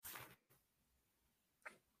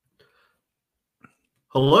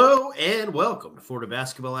Hello and welcome to Florida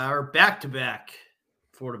Basketball Hour, back-to-back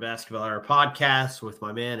Florida Basketball Hour podcast with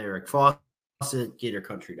my man Eric Fawcett,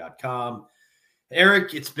 GatorCountry.com.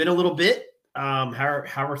 Eric, it's been a little bit. How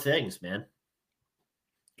are things, man?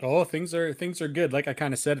 Oh, things are good. Like I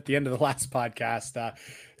kind of said at the end of the last podcast,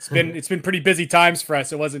 it's been pretty busy times for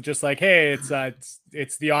us. It wasn't just like, hey,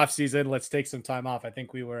 it's the off season, let's take some time off. I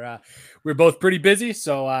think we were both pretty busy,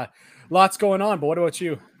 so lots going on. But what about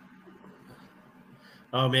you?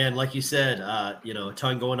 Oh man, like you said, a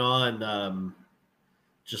ton going on,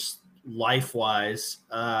 just life-wise,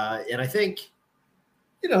 and I think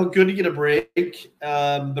good to get a break,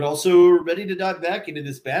 but also ready to dive back into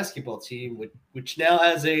this basketball team, which now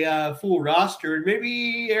has a full roster. And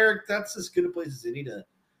maybe, Eric, that's as good a place as any to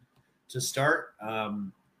start.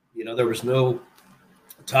 There was no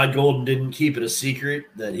 – Todd Golden didn't keep it a secret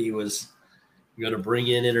that he was going to bring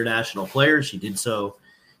in international players. He did so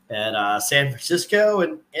at San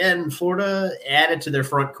Francisco, and Florida added to their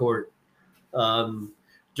front court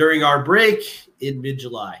during our break in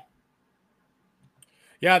mid-July.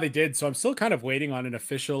 Yeah, they did. So I'm still kind of waiting on an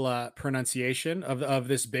official pronunciation of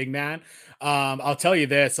this big man. I'll tell you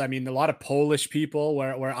this. I mean, a lot of Polish people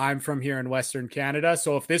where I'm from here in Western Canada.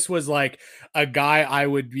 So if this was like a guy I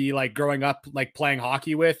would be like growing up, like playing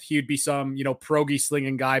hockey with, he'd be some, pierogi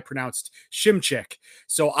slinging guy pronounced Shimchik.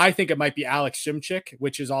 So I think it might be Alex Shimchik,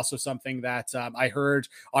 which is also something that I heard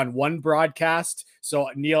on one broadcast. So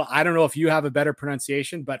Neil, I don't know if you have a better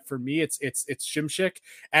pronunciation, but for me, it's Shimchik,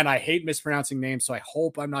 and I hate mispronouncing names. So I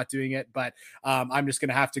hope I'm not doing it, but I'm just going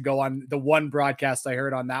to have to go on the one broadcast I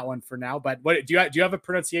heard on that one for now. But what do you have a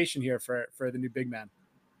pronunciation here for the new big man?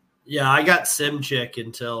 Yeah, I got Simchick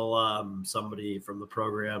until somebody from the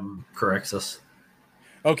program corrects us.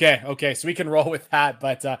 Okay, so we can roll with that.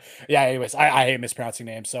 But anyways, I hate mispronouncing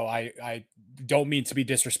names, so I don't mean to be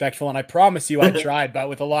disrespectful, and I promise you I tried. But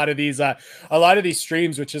with a lot of these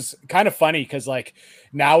streams, which is kind of funny because like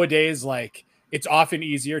nowadays, like it's often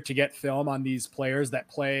easier to get film on these players that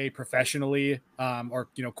play professionally, or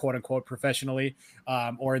quote unquote professionally,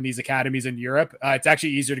 or in these academies in Europe. It's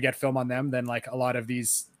actually easier to get film on them than like a lot of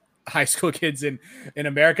these high school kids in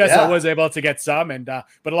America. Yeah. So I was able to get some, and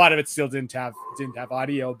but a lot of it still didn't have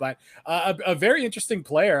audio. But a very interesting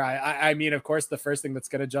player. I mean, of course, the first thing that's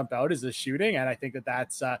going to jump out is the shooting, and I think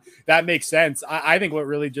that makes sense. I think what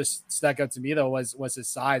really just stuck out to me though was his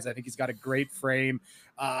size. I think he's got a great frame,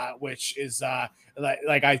 which is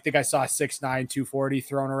like I think I saw 6'9", 240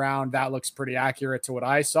 thrown around. That looks pretty accurate to what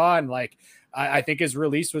I saw, and like I think his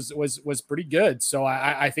release was pretty good. So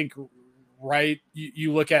I think. Right.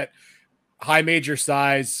 You look at high major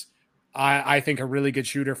size. I think a really good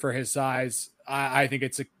shooter for his size. I think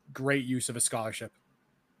it's a great use of a scholarship.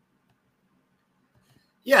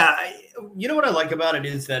 Yeah. What I like about it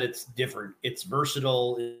is that it's different. It's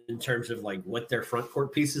versatile in terms of like what their front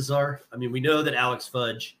court pieces are. I mean, we know that Alex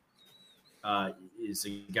Fudge is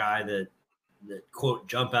a guy that quote,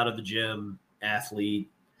 jump out of the gym athlete,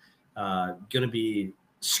 going to be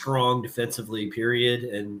strong defensively, period,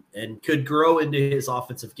 and could grow into his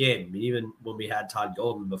offensive game. I mean, even when we had Todd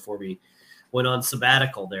Golden before we went on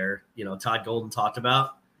sabbatical there, Todd Golden talked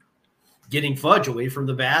about getting Fudge away from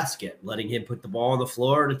the basket, letting him put the ball on the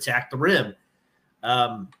floor and attack the rim.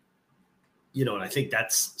 And I think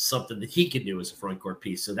that's something that he can do as a front court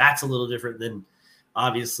piece. So that's a little different than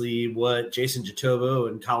obviously what Jason Jatovo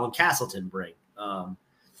and Colin Castleton bring. And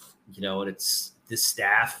it's this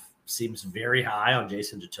staff seems very high on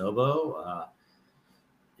Jason Jatovo.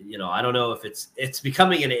 I don't know if it's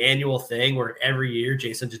becoming an annual thing where every year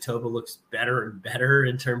Jason Jatovo looks better and better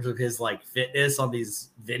in terms of his like fitness on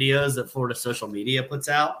these videos that Florida social media puts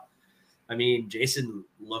out. I mean, Jason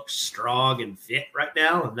looks strong and fit right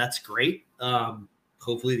now, and that's great.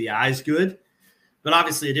 Hopefully the eye's good, but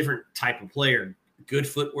obviously a different type of player, good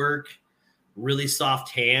footwork, really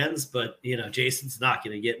soft hands, but Jason's not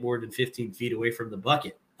going to get more than 15 feet away from the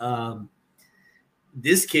bucket.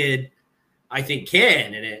 This kid, I think,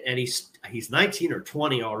 can, and he's 19 or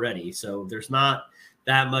 20 already, so there's not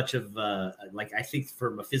that much of I think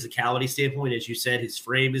from a physicality standpoint, as you said, his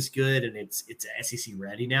frame is good, and it's SEC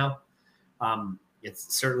ready now.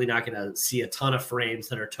 It's certainly not going to see a ton of frames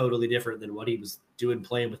that are totally different than what he was doing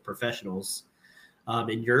playing with professionals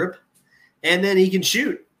in Europe, and then he can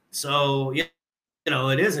shoot. So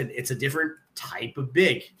it's a different type of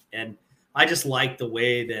big, and I just like the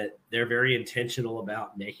way that they're very intentional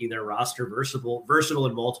about making their roster versatile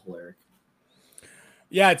and multiple, Eric.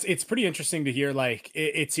 Yeah, it's pretty interesting to hear. Like,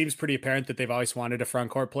 it seems pretty apparent that they've always wanted a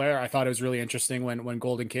front court player. I thought it was really interesting when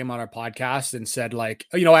Golden came on our podcast and said, like,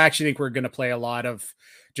 I actually think we're going to play a lot of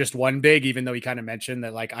just one big, even though he kind of mentioned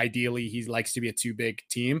that like ideally he likes to be a 2 big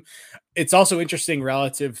team. It's also interesting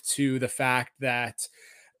relative to the fact that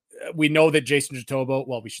we know that Jason Jitoboh,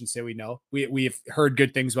 well, we shouldn't say we know. We've heard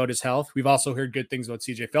good things about his health. We've also heard good things about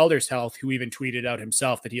CJ Felder's health, who even tweeted out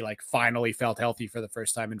himself that he like finally felt healthy for the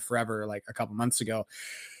first time in forever, like a couple months ago.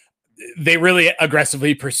 They really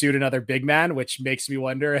aggressively pursued another big man, which makes me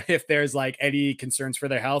wonder if there's like any concerns for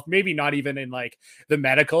their health. Maybe not even in like the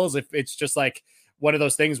medicals, if it's just like one of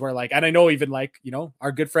those things where like, and I know even like, you know,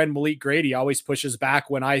 our good friend Malik Grady always pushes back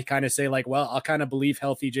when I kind of say like, well, I'll kind of believe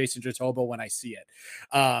healthy Jason Jitoboh when I see it.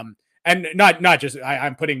 And not just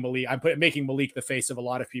I'm making Malik the face of a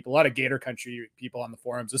lot of people, a lot of Gator country people on the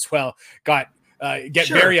forums as well get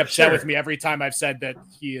very upset with me every time I've said that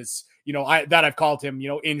he is, you know, I've called him, you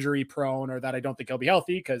know, injury prone, or that I don't think he'll be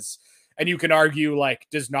healthy because, and you can argue like,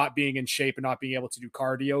 does not being in shape and not being able to do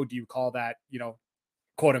cardio, do you call that, you know,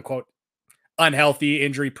 quote unquote unhealthy,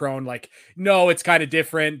 injury prone? Like, no, it's kind of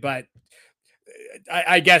different, but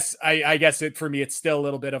I guess it, for me, it's still a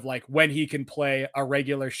little bit of like, when he can play a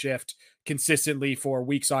regular shift consistently for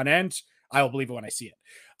weeks on end, I will believe it when I see it.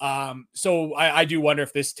 So I do wonder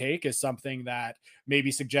if this take is something that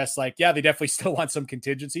maybe suggests like, yeah, they definitely still want some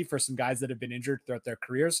contingency for some guys that have been injured throughout their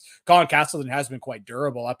careers. Colin Castleton has been quite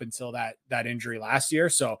durable up until that injury last year.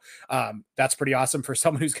 So that's pretty awesome for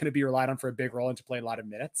someone who's going to be relied on for a big role and to play a lot of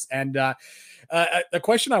minutes. And a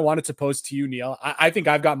question I wanted to pose to you, Neil, I think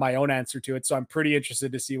I've got my own answer to it, so I'm pretty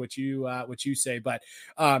interested to see what you say. But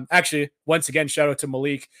actually, once again, shout out to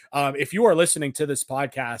Malik. If you are listening to this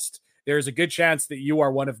podcast, there's a good chance that you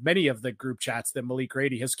are one of many of the group chats that Malik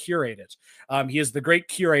Grady has curated. He is the great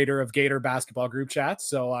curator of Gator basketball group chats.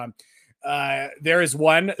 So there is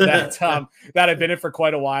one that I've been in for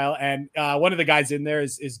quite a while. And one of the guys in there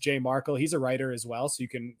is Jay Markle. He's a writer as well. So you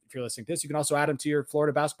can, if you're listening to this, you can also add him to your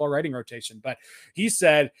Florida basketball writing rotation. But he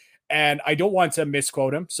said, and I don't want to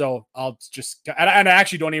misquote him, so I'll just, and I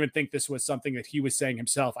actually don't even think this was something that he was saying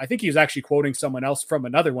himself. I think he was actually quoting someone else from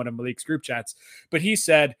another one of Malik's group chats. But he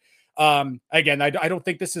said, again, I don't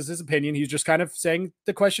think this is his opinion. He's just kind of saying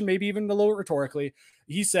the question, maybe even a little rhetorically.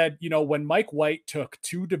 He said, you know, when Mike White took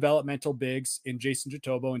 2 developmental bigs in Jason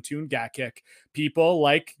Jitoboh and Toon Gakic, people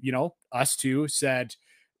like, you know, us two said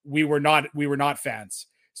we were not fans.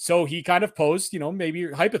 So he kind of posed, you know, maybe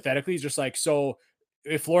hypothetically, he's just like, so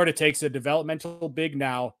if Florida takes a developmental big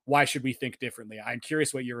now, why should we think differently? I'm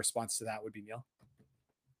curious what your response to that would be, Neil.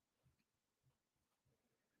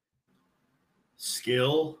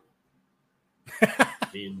 Skill. I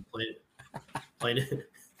mean, plain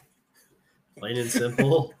and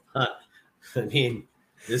simple. I mean,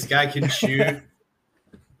 this guy can shoot.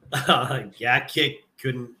 Gakic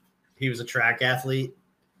couldn't. He was a track athlete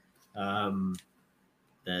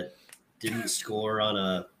that didn't score on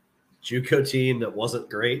a JUCO team that wasn't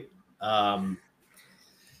great, and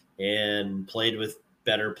played with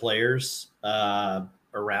better players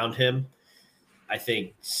around him. I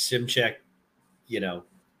think Simchek, you know,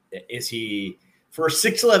 is he for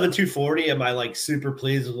 6'11", 240? Am I like super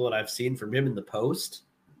pleased with what I've seen from him in the post?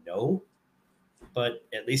 No, but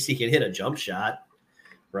at least he can hit a jump shot,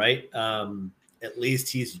 right? At least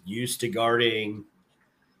he's used to guarding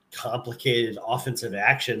complicated offensive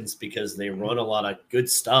actions because they run a lot of good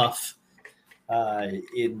stuff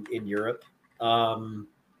in Europe.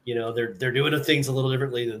 You know, they're doing things a little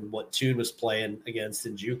differently than what Toon was playing against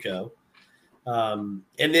in JUCO. And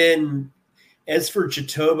then as for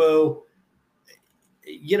Jitoboh,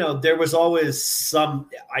 you know, there was always some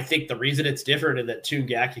 – I think the reason it's different in that Toon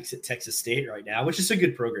Gakic's at Texas State right now, which is a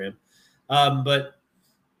good program, but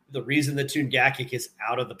the reason that Toon Gakic is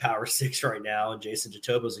out of the Power Six right now and Jason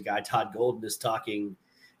Jitoboh is a guy Todd Golden is talking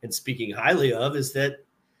and speaking highly of is that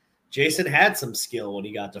Jason had some skill when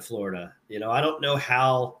he got to Florida. You know, I don't know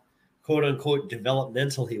how – quote unquote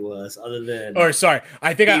developmental he was other than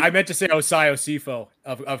I think I meant to say Osai Osifo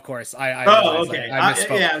of course I okay I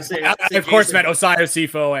misspoke. I of course meant Osai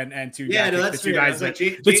Osifo and two guys, the two guys the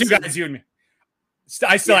two guys you and me.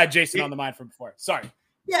 I still had Jason on the mind from before. Sorry.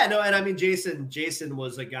 Yeah, no, and I mean Jason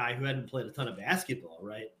was a guy who hadn't played a ton of basketball,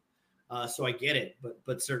 right? So I get it,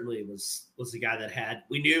 but certainly was the guy that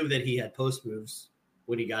we knew that he had post moves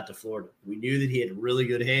when he got to Florida. We knew that he had really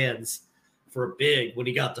good hands for a big when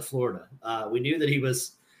he got to Florida. We knew that he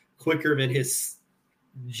was quicker than his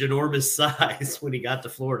ginormous size when he got to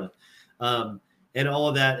Florida. And all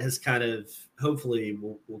of that has kind of hopefully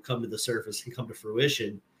will come to the surface and come to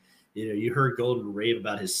fruition. You know, you heard Golden rave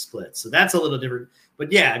about his split. So that's a little different.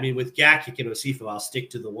 But yeah, I mean, with Gakic and Osifo, I'll stick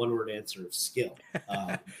to the one-word answer of skill.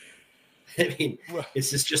 I mean,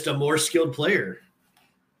 it's just a more skilled player.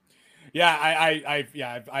 Yeah,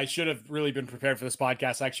 I should have really been prepared for this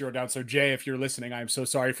podcast. I actually wrote down. So Jay, if you're listening, I'm so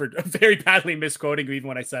sorry for very badly misquoting you. Even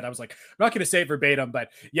when I said, I was like, I'm not going to say it verbatim,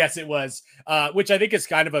 but yes, it was. Which I think is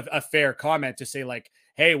kind of a fair comment to say, like,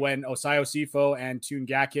 hey, when Osai Osifo and Tune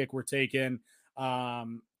Gakic were taken,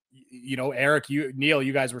 Eric, Neil,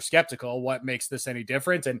 you guys were skeptical. What makes this any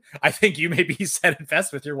different? And I think you maybe said it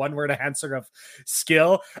best with your one word answer of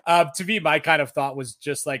skill. To me, my kind of thought was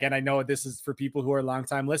just like, and I know this is for people who are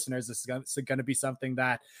longtime listeners, this is going to be something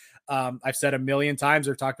that I've said a million times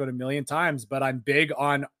or talked about a million times, but I'm big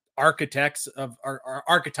on architects of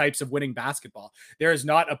archetypes of winning basketball. There is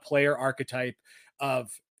not a player archetype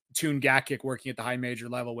of Tune Gakic working at the high major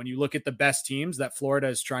level. When you look at the best teams that Florida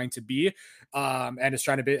is trying to be, and is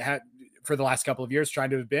trying to be for the last couple of years, trying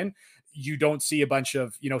to have been, you don't see a bunch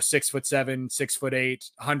of 6'7",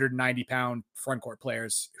 6'8", 190-pound front court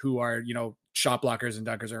players who are shot blockers and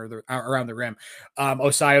dunkers around the rim.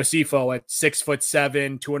 Osai Osifo at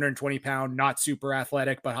 6'7", 220-pound, not super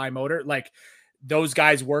athletic but high motor. Like those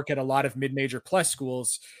guys work at a lot of mid-major plus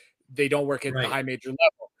schools. They don't work at the high major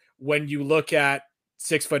level. When you look at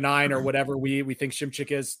 6'9" or whatever we think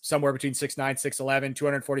Šimčík is, somewhere between 6'9", 6'11",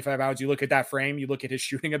 245 pounds. You look at that frame, you look at his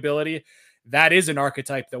shooting ability. That is an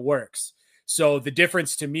archetype that works. So the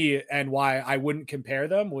difference to me and why I wouldn't compare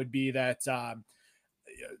them would be that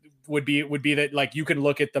like you can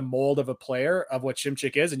look at the mold of a player of what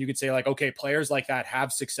Šimčík is, and you could say like, okay, players like that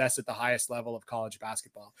have success at the highest level of college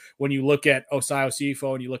basketball. When you look at Osai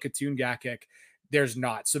Osifo and you look at Tune Gakic, there's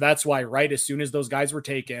not. So that's why right as soon as those guys were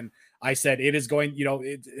taken, I said it is going,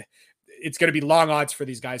 it's going to be long odds for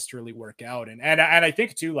these guys to really work out. And I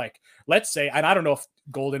think too, like, let's say, and I don't know if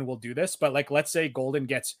Golden will do this, but like, let's say Golden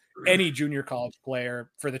gets any junior college player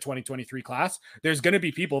for the 2023 class. There's going to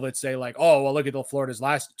be people that say like, oh, well, look at the Florida's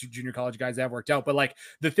last two junior college guys that have worked out. But like,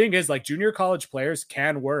 the thing is like junior college players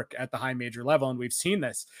can work at the high major level. And we've seen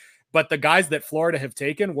this. But the guys that Florida have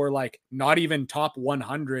taken were like not even top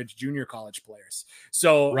 100 junior college players.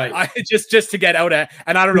 So I just to get out at,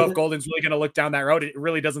 and I don't know if Golden's really going to look down that road. It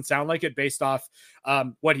really doesn't sound like it based off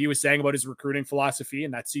what he was saying about his recruiting philosophy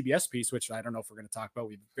and that CBS piece, which I don't know if we're going to talk about.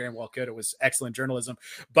 We very well could. It was excellent journalism,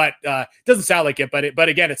 but it doesn't sound like it. But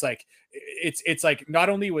again, it's like it's like not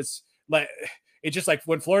only was like. It's just like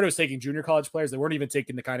when Florida was taking junior college players, they weren't even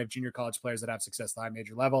taking the kind of junior college players that have success at the high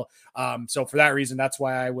major level. So for that reason, that's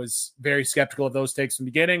why I was very skeptical of those takes from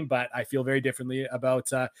the beginning, but I feel very differently about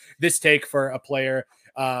this take for a player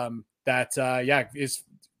that is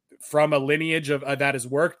from a lineage of that has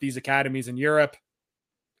worked, these academies in Europe,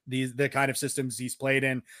 the kind of systems he's played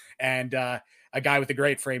in, and a guy with a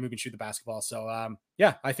great frame who can shoot the basketball. So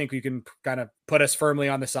I think we can kind of put us firmly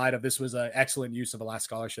on the side of this was an excellent use of a last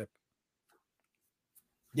scholarship.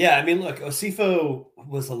 Yeah, I mean, look, Osifo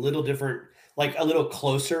was a little different, like a little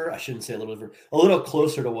closer. I shouldn't say a little different, a little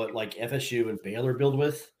closer to what like FSU and Baylor build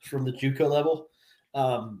with from the JUCO level.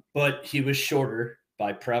 But he was shorter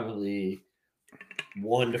by probably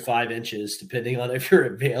 1 to 5 inches, depending on if you're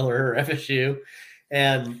at Baylor or FSU.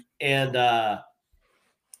 And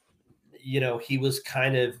he was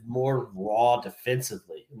kind of more raw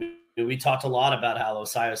defensively. We talked a lot about how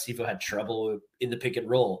Osai Osifo had trouble in the pick and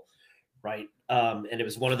roll, right? And it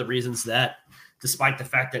was one of the reasons that despite the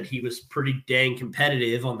fact that he was pretty dang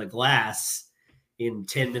competitive on the glass in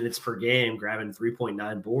 10 minutes per game, grabbing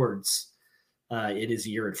 3.9 boards in his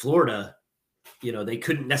year at Florida, they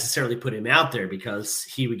couldn't necessarily put him out there because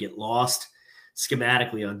he would get lost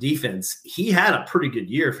schematically on defense. He had a pretty good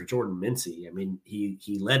year for Jordan Mincy. I mean,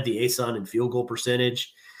 he led the ASUN in field goal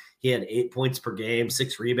percentage. He had 8 points per game,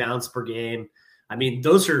 6 rebounds per game. I mean,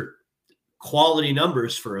 those are quality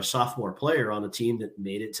numbers for a sophomore player on a team that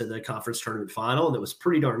made it to the conference tournament final. And it was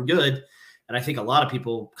pretty darn good. And I think a lot of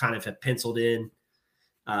people kind of have penciled in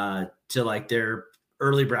to like their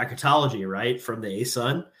early bracketology, right, from the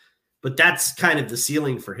ASUN. But that's kind of the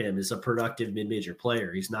ceiling for him as a productive mid-major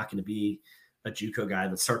player. He's not going to be a JUCO guy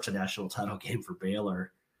that starts a national title game for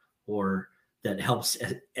Baylor or that helps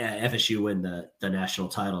FSU win the national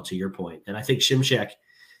title, to your point. And I think Šimčík,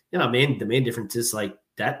 the main difference is like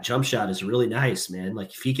that jump shot is really nice, man.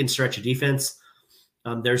 Like if he can stretch a defense,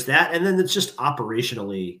 there's that. And then it's just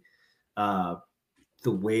operationally the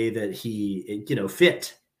way that he,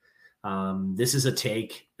 fit. This is a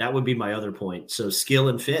take. That would be my other point. So skill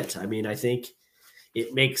and fit. I mean, I think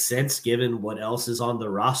it makes sense given what else is on the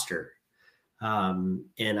roster. And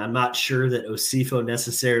I'm not sure that Osifo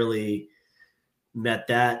necessarily met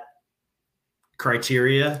that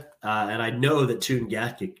criteria. And I know that Tune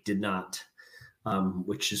Gakic did not,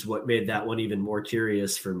 which is what made that one even more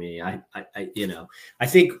curious for me. I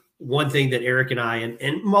think one thing that Eric and I,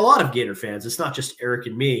 and a lot of Gator fans, it's not just Eric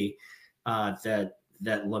and me, that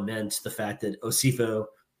lament the fact that Osifo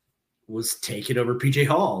was taken over PJ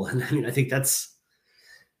Hall. And I mean, I think that's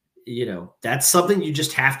something you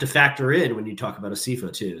just have to factor in when you talk about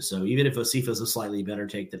Osifo too. So even if Osifo is a slightly better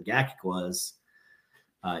take than Gakic was,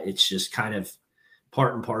 it's just kind of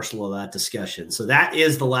part and parcel of that discussion. So that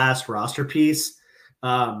is the last roster piece.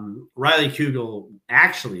 Riley Kugel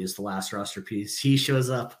actually is the last roster piece. He shows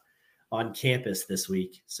up on campus this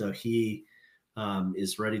week. So he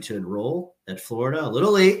is ready to enroll at Florida. A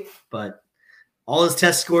little late, but all his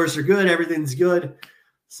test scores are good. Everything's good.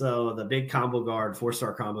 So the big combo guard,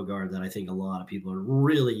 4-star combo guard that I think a lot of people are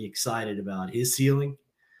really excited about his ceiling.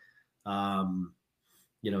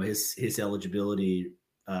 His eligibility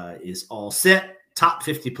is all set. Top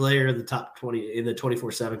 50 player in the top 20 in the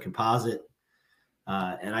 24/7 composite.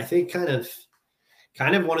 And I think kind of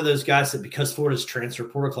one of those guys that, because Florida's transfer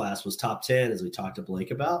portal class was top 10, as we talked to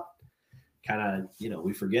Blake about,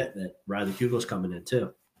 we forget that Riley Kugel's coming in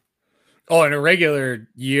too. Oh, in a regular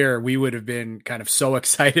year, we would have been kind of so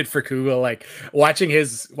excited for Kugel. Like watching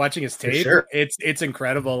his tape, sure. It's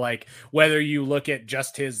incredible. Like whether you look at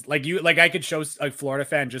just his, I could show a Florida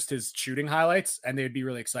fan just his shooting highlights and they'd be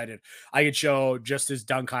really excited. I could show just his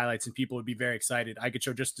dunk highlights and people would be very excited. I could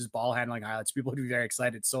show just his ball handling highlights. People would be very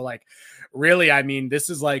excited. So like, really, I mean, this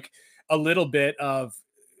is like a little bit of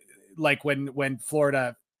like when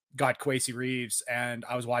Florida got Kwesi Reeves and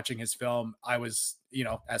I was watching his film, I was,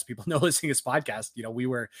 as people know, listening to his podcast, we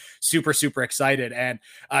were super, super excited. And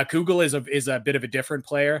Kugel is a bit of a different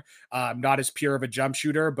player, not as pure of a jump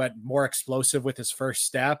shooter, but more explosive with his first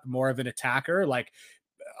step, more of an attacker. Like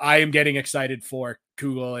I am getting excited for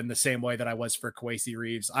Kugel in the same way that I was for Kwesi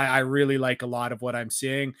Reeves. I really like a lot of what I'm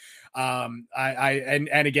seeing. And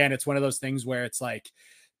again, it's one of those things where it's like,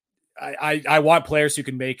 I want players who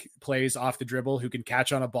can make plays off the dribble, who can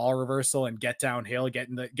catch on a ball reversal and get downhill, get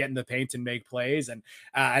in the paint and make plays. And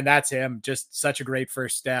that's him. Just such a great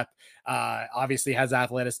first step. Obviously has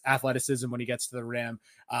athleticism when he gets to the rim.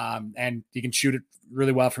 And he can shoot it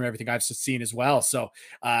really well from everything I've seen as well. So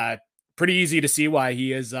pretty easy to see why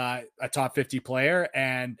he is a top 50 player.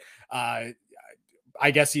 And I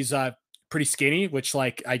guess he's pretty skinny, which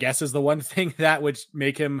I guess is the one thing that would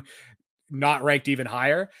make him not ranked even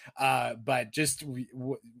higher. But just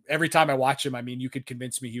every time I watch him, I mean, you could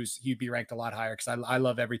convince me he'd be ranked a lot higher because I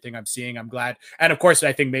love everything I'm seeing. I'm glad. And of course,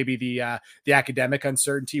 I think maybe the academic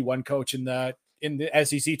uncertainty, one coach in the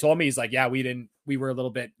SEC told me, he's like, yeah, we were a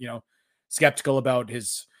little bit, skeptical about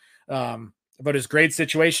his grade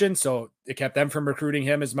situation. So it kept them from recruiting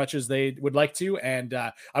him as much as they would like to. And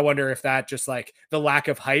I wonder if that just like the lack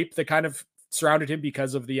of hype that kind of surrounded him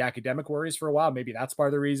because of the academic worries for a while. Maybe that's part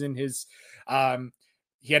of the reason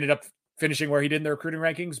he ended up finishing where he did in the recruiting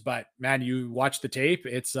rankings. But man, you watch the tape,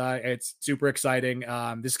 it's super exciting.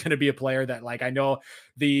 This is going to be a player that I know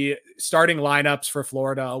the starting lineups for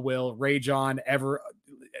Florida will rage on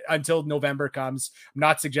until November comes. I'm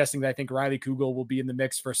not suggesting that I think Riley Kugel will be in the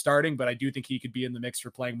mix for starting, but I do think he could be in the mix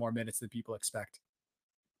for playing more minutes than people expect.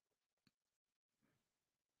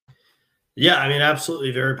 Yeah, I mean,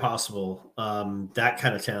 absolutely, very possible. That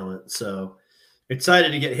kind of talent. So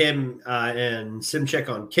excited to get him and Simchek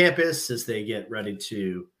on campus as they get ready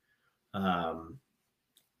to,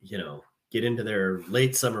 get into their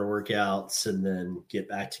late summer workouts and then get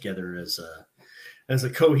back together as a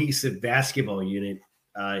cohesive basketball unit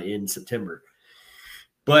in September.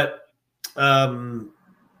 But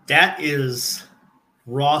that is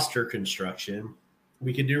roster construction.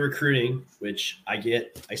 We can do recruiting, which I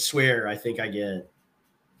swear, I think I get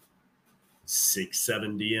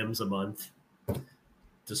 6-7 DMs a month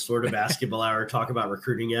to sort of basketball hour, talk about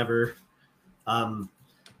recruiting ever.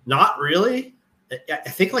 Not really. I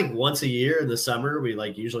think once a year in the summer, we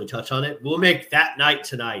usually touch on it. We'll make that night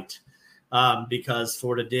tonight because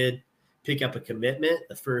Florida did pick up a commitment.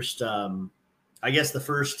 The first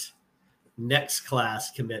next class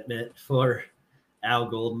commitment for Al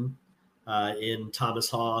Golden. In Thomas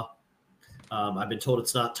Haw. I've been told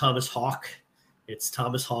it's not Thomas Hawk, it's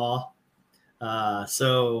Thomas Haw.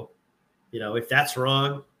 So, if that's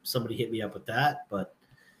wrong, somebody hit me up with that. But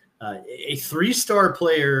a 3-star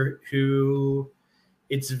player who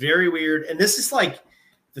it's very weird. And this is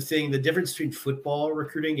the difference between football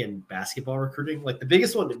recruiting and basketball recruiting. The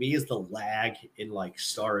biggest one to me is the lag in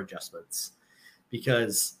star adjustments,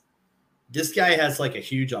 because this guy has a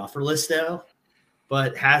huge offer list now,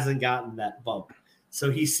 but hasn't gotten that bump. So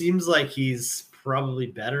he seems like he's probably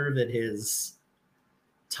better than his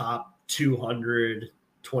top 200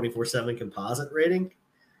 24/7 composite rating.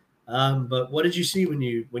 But what did you see when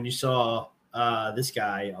you saw this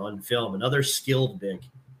guy on film? Another skilled big.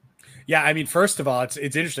 Yeah, I mean, first of all, it's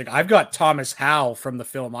interesting. I've got Thomas Howell from the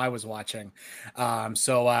film I was watching,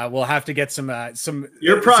 so we'll have to get some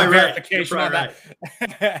You're probably some right. You're verification probably on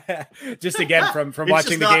that. Just again from It's watching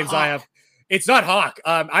just the not games I Hawk. have. It's not Hawk.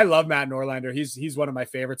 I love Matt Norlander. He's one of my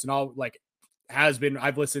favorites, and all like has been.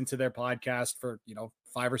 I've listened to their podcast for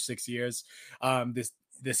 5 or 6 years.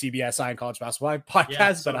 The CBS Eye and College Basketball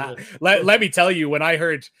podcast, Yeah, but let me tell you, when I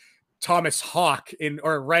heard Thomas Hawk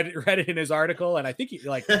read it in his article, and I think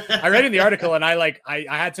I read in the article, and I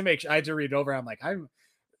had to read it over. I'm like,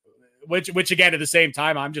 which again, at the same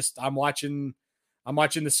time, I'm watching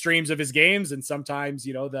the streams of his games, and sometimes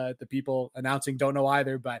the people announcing don't know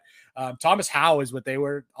either, but Thomas Howell is what they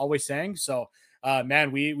were always saying. So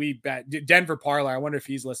man, we bet Denver Parlor. I wonder if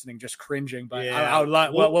he's listening, just cringing. But yeah.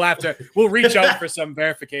 we'll reach out for some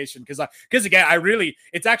verification because again,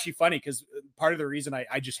 it's actually funny because part of the reason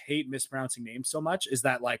I just hate mispronouncing names so much is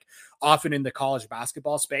that like often in the college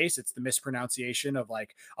basketball space, it's the mispronunciation of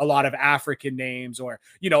like a lot of African names or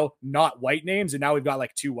not white names, and now we've got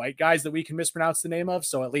like 2 white guys that we can mispronounce the name of.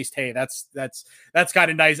 So at least hey, that's kind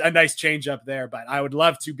of nice, a nice change up there. But I would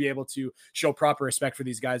love to be able to show proper respect for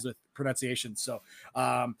these guys with pronunciation. So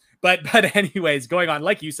but anyways, going on,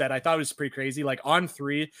 like you said, I thought it was pretty crazy. Like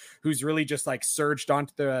On3, who's really just like surged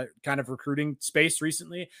onto the kind of recruiting space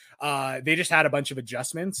recently, they just had a bunch of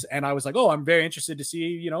adjustments, and I was like, oh, I'm very interested to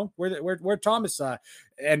see where Thomas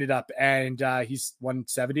ended up, and he's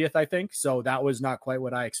 170th, I think. So that was not quite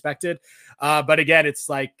what I expected, but again, it's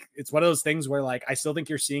one of those things where like I still think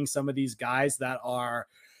you're seeing some of these guys that are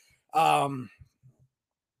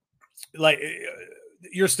like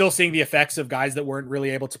you're still seeing the effects of guys that weren't really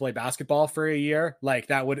able to play basketball for a year, like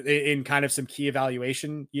that would in kind of some key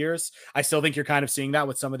evaluation years. I still think you're kind of seeing that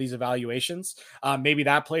with some of these evaluations. Maybe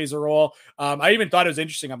that plays a role. I even thought it was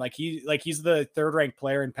interesting. I'm like, he's the 3rd ranked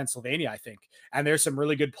player in Pennsylvania, I think. And there's some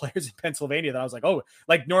really good players in Pennsylvania that I was like, oh,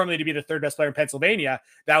 like normally to be the 3rd best player in Pennsylvania,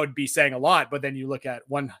 that would be saying a lot. But then you look at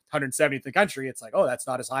 170th in the country, it's like, oh, that's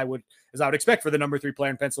not as high as I would expect for the number 3 player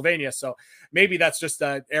in Pennsylvania. So maybe that's just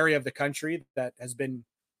an area of the country that has been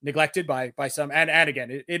neglected by some, and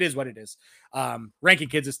again, it is what it is. Ranking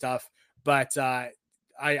kids is tough, but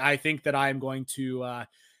I think that I'm going to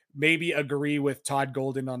maybe agree with Todd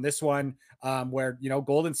Golden on this one, where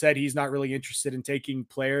Golden said he's not really interested in taking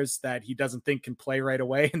players that he doesn't think can play right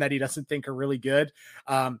away and that he doesn't think are really good.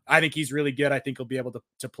 I think he's really good. I think he'll be able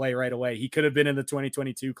to play right away. He could have been in the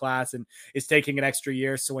 2022 class and is taking an extra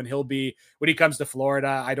year. So when he comes to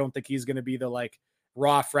Florida, I don't think he's going to be the like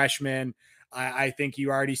raw freshman. I think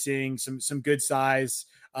you're already seeing some good size.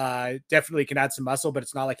 Definitely can add some muscle, but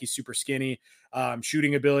it's not like he's super skinny.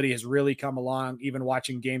 Shooting ability has really come along. Even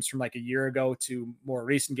watching games from like a year ago to more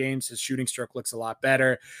recent games, his shooting stroke looks a lot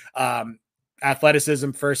better.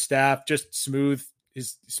 Athleticism, first step, just smooth.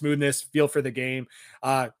 His smoothness, feel for the game.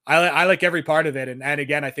 I like every part of it. And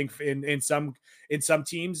again, I think in some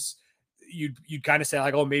teams, you'd kind of say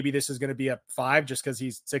like, oh, maybe this is going to be a 5 just because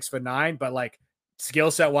he's 6'9", but like,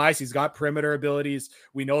 skill set wise, he's got perimeter abilities.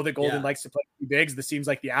 We know that Golden likes to play bigs. This seems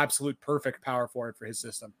like the absolute perfect power forward for his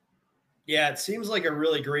system. Yeah, it seems like a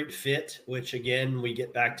really great fit, which again, we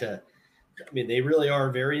get back to, I mean, they really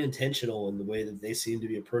are very intentional in the way that they seem to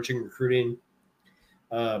be approaching recruiting.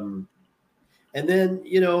 And then,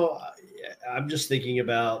 I'm just thinking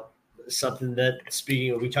about something that,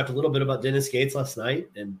 speaking of, we talked a little bit about Dennis Gates last night,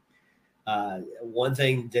 and one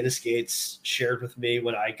thing Dennis Gates shared with me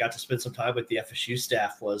when I got to spend some time with the FSU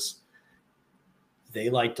staff was they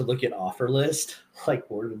like to look at offer list like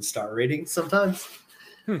more than star ratings sometimes.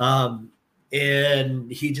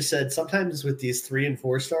 And he just said sometimes with these 3 and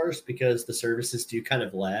 4 stars, because the services do kind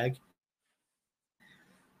of lag.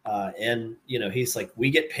 And he's like, we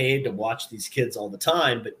get paid to watch these kids all the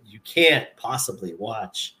time, but you can't possibly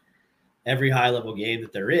watch every high level game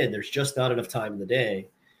that they're in. There's just not enough time in the day.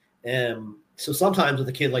 And so sometimes with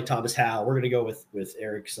a kid like Thomas Howell, we're going to go with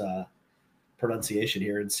Eric's pronunciation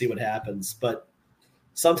here and see what happens. But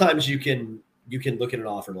sometimes you can look at an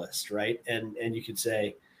offer list, right? And you can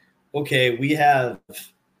say, okay, we have,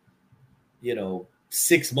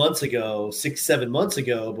 7 months ago,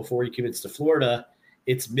 before he commits to Florida,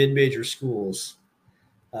 it's mid-major schools.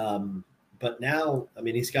 But now, I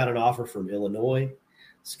mean, he's got an offer from Illinois.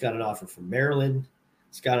 He's got an offer from Maryland.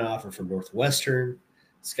 He's got an offer from Northwestern.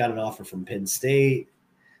 He's got an offer from Penn State.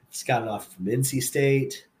 He's got an offer from NC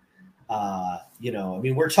State.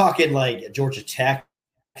 We're talking like Georgia Tech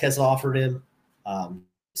has offered him.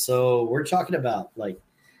 So we're talking about like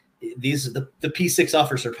these, the P6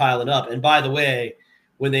 offers are piling up. And by the way,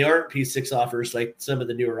 when they aren't P6 offers, like some of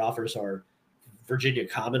the newer offers are Virginia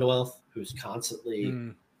Commonwealth, who's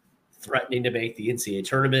constantly threatening to make the NCAA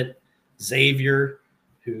tournament. Xavier,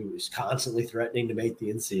 who is constantly threatening to make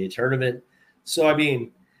the NCAA tournament. So, I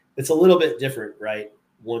mean, it's a little bit different, right?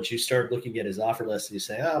 Once you start looking at his offer list and you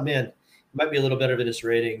say, oh, man, he might be a little better than his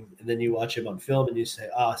rating. And then you watch him on film and you say,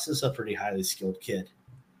 oh, this is a pretty highly skilled kid.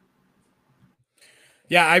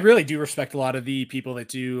 Yeah, I really do respect a lot of the people that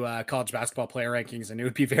do college basketball player rankings. And it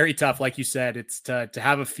would be very tough. Like you said, it's to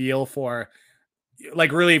have a feel for,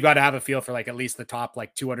 like, really you've got to have a feel for like at least the top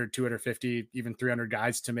like 200, 250, even 300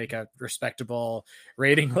 guys to make a respectable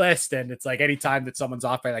rating list. And it's like anytime that someone's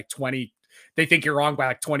off by like 20, they think you're wrong by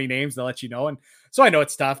like 20 names, they'll let you know. And so I know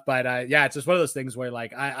it's tough, but yeah, it's just one of those things where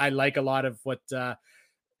like I like a lot of what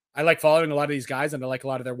I like following a lot of these guys and I like a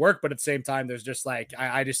lot of their work, but at the same time, there's just like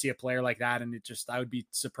I just see a player like that, and I would be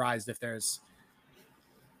surprised if there's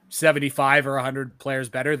 75 or 100 players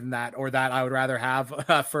better than that, or that I would rather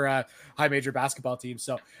have for a high major basketball team.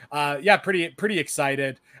 So yeah, pretty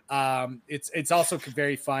excited. It's also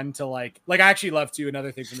very fun to like I actually love to,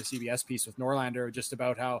 another thing from the CBS piece with Norlander, just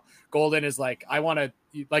about how Golden is like, I want to,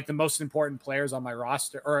 like, the most important players on my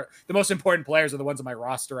roster, or the most important players are the ones on my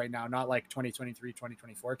roster right now, not like 2023,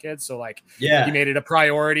 2024 kids. So like, yeah, he made it a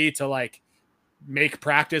priority to like make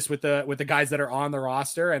practice with the guys that are on the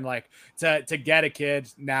roster, and like to get a kid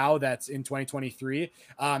now that's in 2023.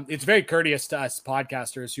 It's very courteous to us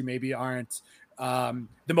podcasters who maybe aren't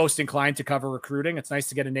the most inclined to cover recruiting. It's nice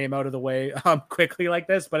to get a name out of the way quickly like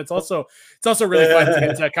this, but it's also really fun to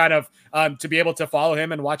get to kind of to be able to follow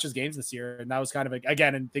him and watch his games this year. And that was kind of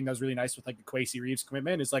again, a thing that was really nice with like the Quasi Reeves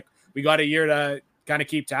commitment, is like we got a year to kind of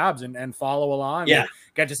keep tabs and follow along. Yeah.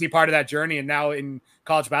 Get to see part of that journey. And now in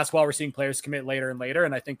college basketball, we're seeing players commit later and later.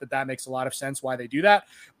 And I think that makes a lot of sense why they do that.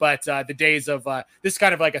 But the days of this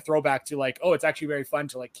kind of like a throwback to like, oh, it's actually very fun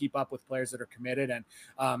to like keep up with players that are committed.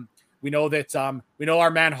 And we know that we know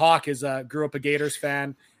our man Hawk grew up a Gators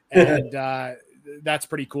fan, and that's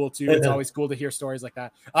pretty cool too. It's always cool to hear stories like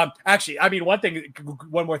that. Actually, I mean, one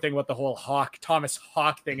more thing about the whole Thomas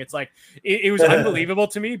Hawk thing. It's like, it was unbelievable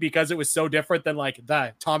to me because it was so different than like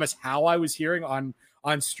the Thomas Howe I was hearing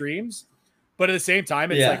on streams. But at the same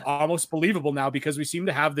time, it's like almost believable now, because we seem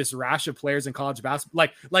to have this rash of players in college basketball,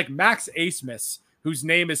 like Max Asmus, whose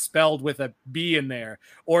name is spelled with a B in there,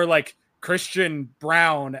 or like Christian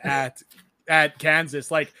Brown at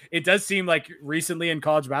Kansas. Like, it does seem like recently in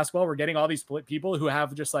college basketball, we're getting all these people who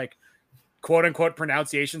have just like quote unquote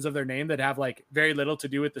pronunciations of their name that have like very little to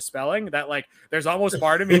do with the spelling, that like there's almost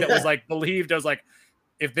part of me that was like believed. I was like,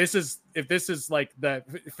 if this is like the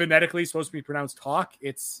phonetically supposed to be pronounced Hawk,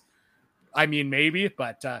 it's, I mean, maybe,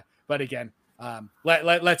 but again,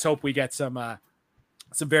 let's hope we get some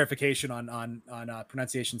verification on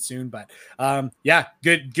pronunciation soon. But yeah,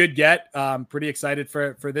 good get. Pretty excited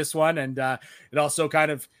for this one, and it also kind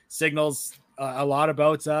of signals a lot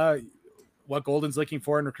about what Golden's looking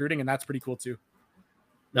for in recruiting, and that's pretty cool too.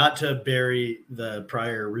 Not to bury the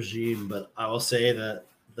prior regime, but I will say that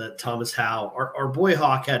Thomas Howe, our boy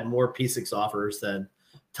Hawk, had more P6 offers than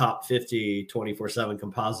top 50 24/7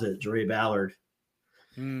 composite Dre Ballard.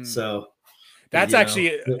 So that's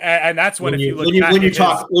actually, and that's when you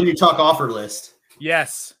talk offer list.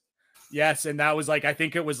 Yes. And that was like, I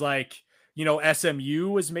think it was like, SMU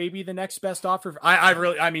was maybe the next best offer.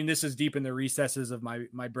 I mean, this is deep in the recesses of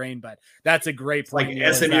my brain, but that's a great point.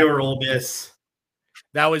 Like SMU or Ole Miss.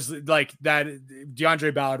 That was like that.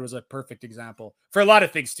 DeAndre Ballard was a perfect example for a lot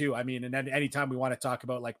of things too. I mean, and then anytime we want to talk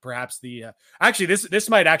about like perhaps the actually this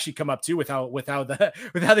might actually come up too with how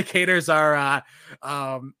the Gators are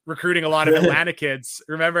recruiting a lot of Atlanta kids.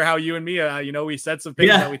 Remember how you and me, we said some things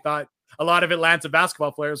that we thought a lot of Atlanta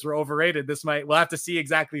basketball players were overrated. We'll have to see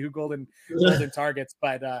exactly who Golden targets,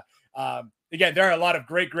 but again, there are a lot of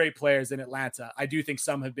great players in Atlanta. I do think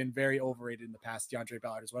some have been very overrated in the past. DeAndre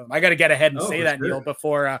Ballard is one of them. I got to get ahead and say that, sure, Neil,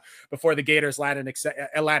 before the Gators land an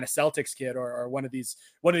Atlanta Celtics kid or one of these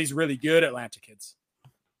really good Atlanta kids.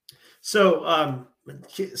 So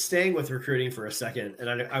staying with recruiting for a second,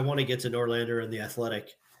 and I want to get to Norlander and the Athletic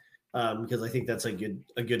because I think that's a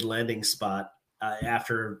good landing spot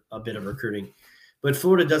after a bit of recruiting. But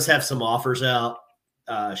Florida does have some offers out.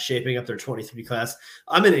 Shaping up their 23 class.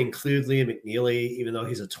 I'm going to include Liam McNeely, even though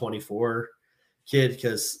he's a 24 kid,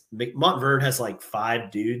 because Montverde has like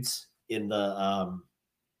 5 dudes in the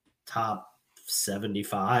top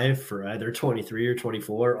 75 for either 23 or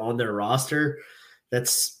 24 on their roster.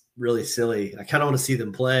 That's really silly. I kind of want to see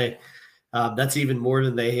them play. That's even more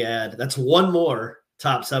than they had. That's one more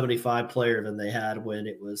top 75 player than they had when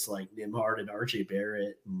it was like Nembhard and RJ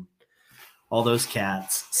Barrett and all those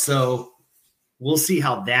cats. So we'll see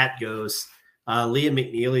how that goes. Liam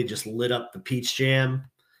McNeely just lit up the Peach Jam.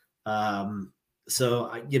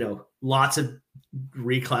 So, lots of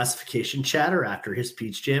reclassification chatter after his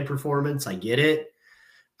Peach Jam performance. I get it.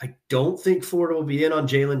 I don't think Florida will be in on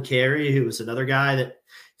Jalen Carey, who was another guy that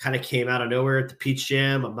kind of came out of nowhere at the Peach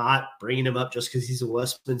Jam. I'm not bringing him up just because he's a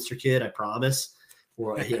Westminster kid, I promise.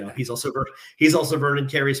 Or he's also Vernon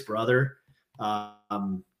Carey's brother.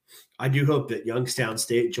 I do hope that Youngstown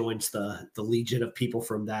State joins the legion of people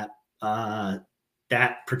from that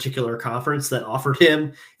particular conference that offered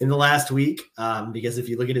him in the last week. Because if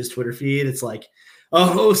you look at his Twitter feed, it's like a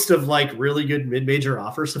host of like really good mid-major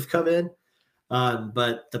offers have come in.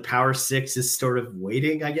 But the Power Six is sort of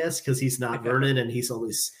waiting, I guess, because he's not Vernon and he's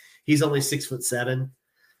only 6'7".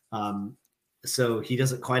 So he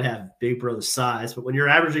doesn't quite have big brother size. But when you're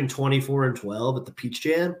averaging 24 and 12 at the Peach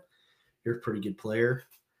Jam, you're a pretty good player.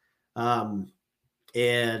 And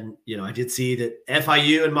I did see that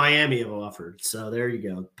FIU and Miami have offered. So there you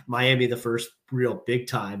go. Miami, the first real big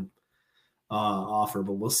time offer,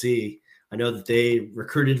 but we'll see. I know that they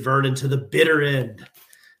recruited Vernon to the bitter end.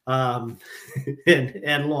 And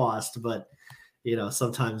lost, but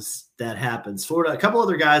sometimes that happens. Florida, a couple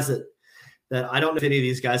other guys that I don't know if any of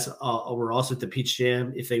these guys were also at the Peach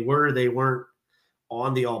Jam. If they were, they weren't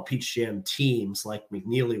on the all Peach Jam teams like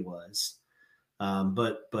McNeely was.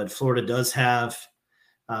 But Florida does have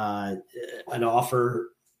an offer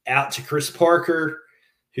out to Chris Parker,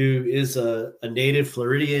 who is a native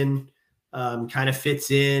Floridian, kind of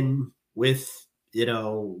fits in with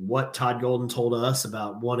what Todd Golden told us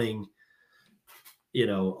about wanting, a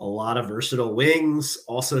lot of versatile wings.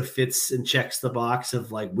 Also fits and checks the box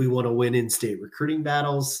of like, we want to win in-state recruiting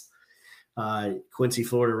battles. Quincy,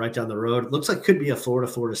 Florida, right down the road. It looks like could be a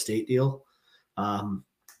Florida State deal,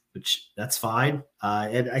 which that's fine.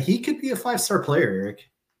 And he could be a 5-star player, Eric.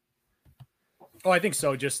 Oh, I think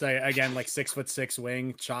so. Just again, like 6'6"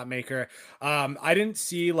 wing shot maker. I didn't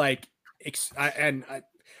see like,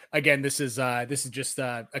 again, this is just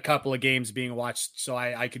a couple of games being watched, so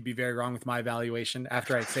I could be very wrong with my evaluation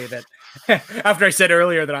after I say that. After I said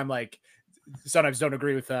earlier that I'm like sometimes don't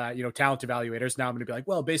agree with talent evaluators. Now I'm going to be like,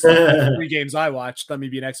 well, based on the 3 games I watched, let me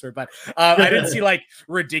be an expert. But I didn't see like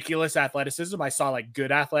ridiculous athleticism. I saw like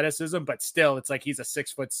good athleticism, but still, it's like he's a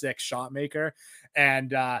 6'6" shot maker,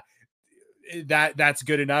 and that's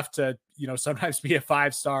good enough to sometimes be a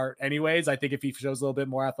 5-star anyways. I think if he shows a little bit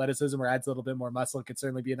more athleticism or adds a little bit more muscle, it could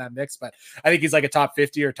certainly be in that mix. But I think he's like a top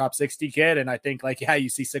 50 or top 60 kid. And I think like, yeah, you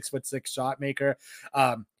see 6'6" shot maker,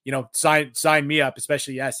 sign me up,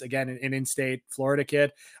 especially, yes, again, an in-state Florida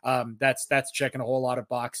kid. That's checking a whole lot of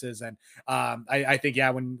boxes. And I think,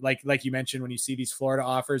 yeah, when like you mentioned, when you see these Florida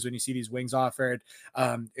offers, when you see these wings offered,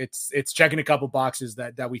 it's checking a couple boxes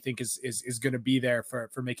that we think is going to be there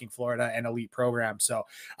for making Florida an elite program. So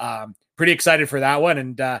pretty excited for that one.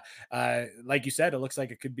 And like you said, it looks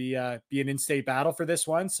like it could be an in-state battle for this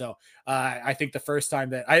one. So I think the first time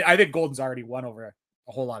that I think Golden's already won over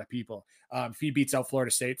a whole lot of people. If he beats out Florida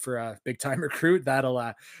State for a big time recruit,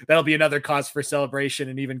 that'll be another cause for celebration,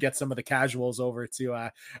 and even get some of the casuals over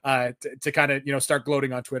to kind of start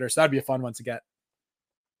gloating on Twitter. So that'd be a fun one to get.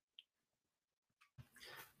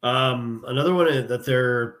 Another one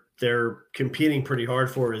that they're competing pretty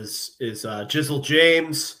hard for is Jizzle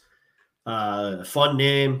James. Fun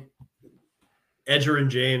name, Edgerrin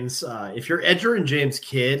James. If you're Edgerrin James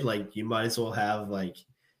kid, like you might as well have like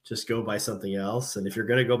just go buy something else. And if you're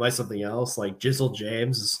gonna go buy something else, like Jizzle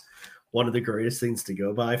James is one of the greatest things to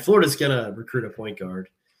go by. Florida's gonna recruit a point guard.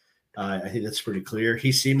 I think that's pretty clear.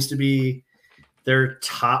 He seems to be their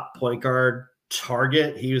top point guard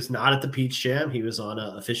target. He was not at the Peach Jam. He was on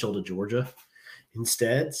an official to Georgia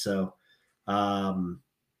instead. So, I'm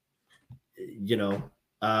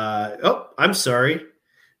sorry.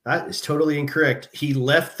 That is totally incorrect. He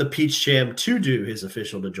left the Peach Jam to do his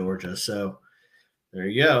official to Georgia. So there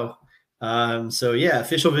you go.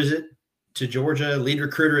 Official visit to Georgia, lead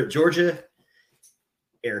recruiter at Georgia,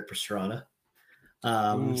 Eric Pastrana.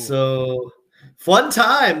 So fun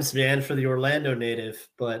times, man, for the Orlando native.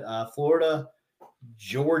 But Florida,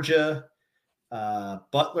 Georgia,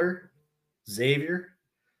 Butler, Xavier,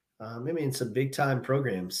 some big time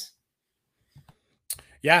programs.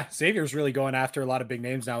 Yeah, Xavier's really going after a lot of big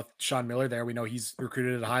names now with Sean Miller there. We know he's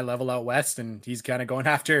recruited at a high level out west, and he's kind of going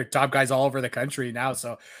after top guys all over the country now.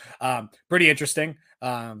 So pretty interesting.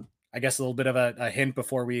 I guess a little bit of a hint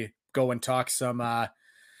before we go and talk some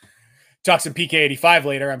PK85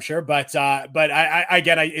 later, I'm sure. But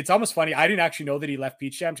it's almost funny. I didn't actually know that he left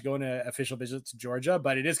Peach Jam to go on an official visit to Georgia,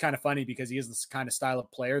 but it is kind of funny because he is this kind of style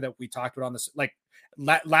of player that we talked about on this. Like,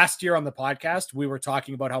 last year on the podcast, we were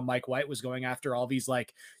talking about how Mike White was going after all these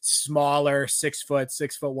like smaller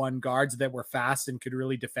 6'1" guards that were fast and could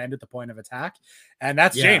really defend at the point of attack. And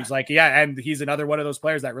that's James. Like, yeah. And he's another one of those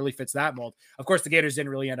players that really fits that mold. Of course, the Gators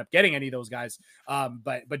didn't really end up getting any of those guys.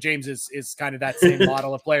 But James is kind of that same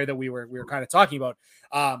model of player that we were kind of talking about.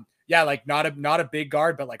 Yeah, like not a big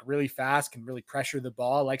guard, but like really fast, can really pressure the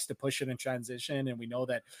ball, likes to push it in transition. And we know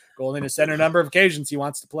that Golden has said on a number of occasions he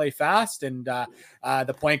wants to play fast. And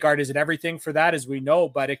the point guard isn't everything for that, as we know,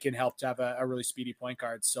 but it can help to have a really speedy point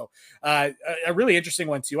guard. So a really interesting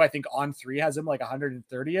one too. I think On3 has him like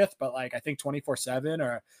 130th, but like I think 24/7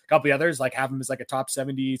 or a couple of others like have him as like a top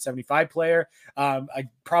 70, 75 player.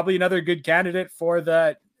 Probably another good candidate for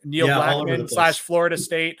the Neil Blackman / Florida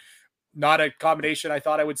State. Not a combination I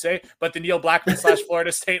thought I would say, but the Neil Blackman /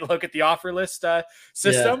 Florida State look at the offer list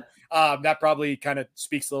system. That probably kind of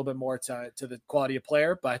speaks a little bit more to the quality of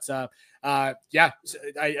player. But I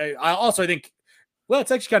also think, well,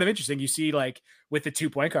 it's actually kind of interesting. You see, like with the 2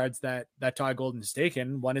 point guards that Todd Golden has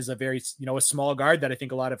taken, one is a very, a small guard that I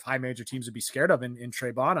think a lot of high major teams would be scared of in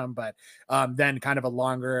Trey Bonham, but then kind of a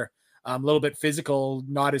longer, a little bit physical,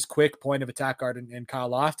 not as quick point of attack guard in Kyle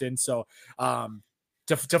Lofton. So,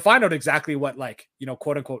 to find out exactly what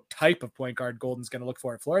quote unquote type of point guard Golden's going to look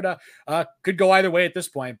for in Florida could go either way at this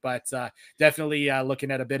point, but definitely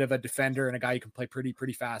looking at a bit of a defender and a guy who can play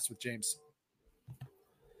pretty fast with James.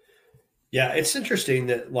 Yeah, it's interesting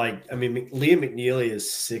that Liam McNeely is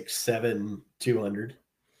 6'7", 200,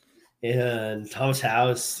 and Thomas Howe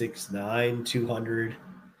is 6'9", 200,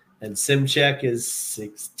 and Simchek is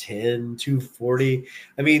 6'10", 240.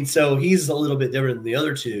 I mean, so he's a little bit different than the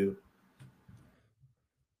other two.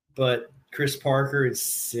 But Chris Parker is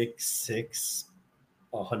 6'6",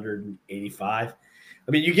 185.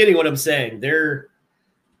 I mean, you're getting what I'm saying.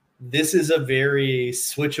 This is a very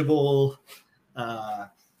switchable, I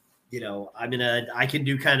can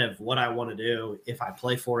do kind of what I want to do. If I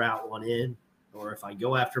play 4 out, 1 in, or if I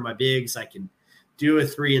go after my bigs, I can do a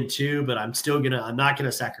 3 and 2, but I'm not going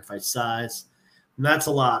to sacrifice size. And that's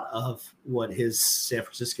a lot of what his San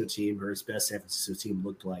Francisco team, or his best San Francisco team,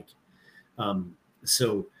 looked like.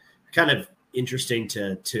 So kind of interesting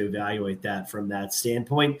to evaluate that from that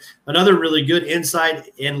standpoint. Another really good insight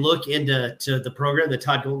and look into the program that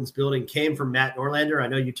Todd Golden's building came from Matt Norlander. I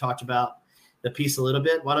know you talked about the piece a little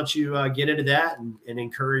bit. Why don't you get into that and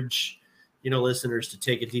encourage listeners to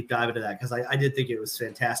take a deep dive into that, because I did think it was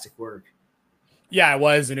fantastic work. Yeah, it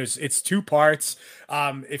was. And it's 2 parts.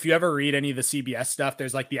 If you ever read any of the CBS stuff,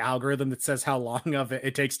 there's like the algorithm that says how long of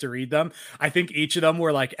it takes to read them. I think each of them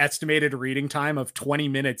were like estimated reading time of 20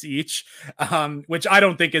 minutes each, which I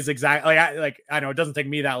don't think is exactly I know it doesn't take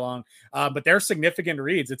me that long, but they're significant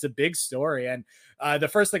reads. It's a big story. And the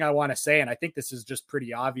first thing I want to say, and I think this is just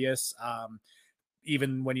pretty obvious,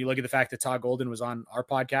 even when you look at the fact that Todd Golden was on our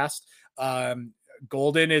podcast,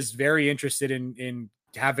 Golden is very interested in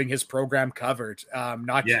having his program covered.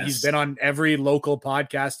 He's been on every local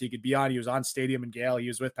podcast he could be on. He was on Stadium and Gale. He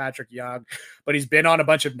was with Patrick Young, but he's been on a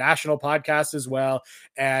bunch of national podcasts as well,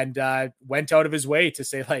 and went out of his way to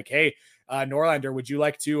say like, hey, Norlander, would you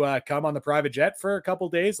like to come on the private jet for a couple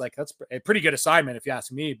days? Like, that's a pretty good assignment if you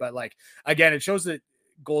ask me. But like, again, it shows that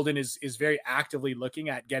Golden is very actively looking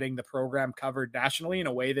at getting the program covered nationally in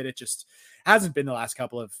a way that it just hasn't been the last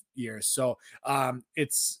couple of years. So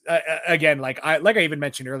it's again, like I even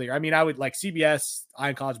mentioned earlier, I mean, I would like CBS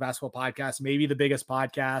Iron College Basketball Podcast, maybe the biggest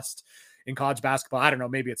podcast in college basketball. I don't know,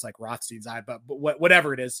 maybe it's like Rothstein's Eye, but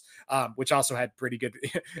whatever it is, which also had pretty good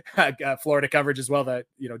Florida coverage as well, the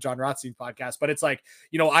John Rothstein podcast. But it's like,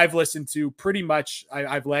 I've listened to pretty much,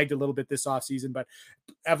 I've lagged a little bit this offseason, but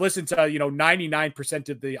I've listened to 99%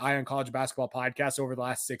 of the Iron College Basketball podcast over the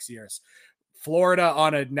last 6 years. Florida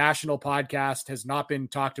on a national podcast has not been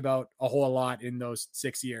talked about a whole lot in those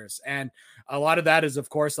 6 years. And a lot of that is, of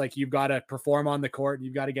course, like you've got to perform on the court and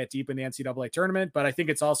you've got to get deep in the NCAA tournament. But I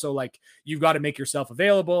think it's also like you've got to make yourself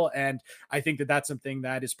available. And I think that that's something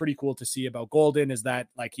that is pretty cool to see about Golden, is that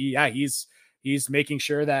like he's making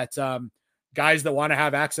sure that guys that want to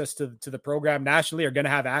have access to the program nationally are going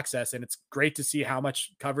to have access. And it's great to see how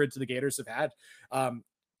much coverage the Gators have had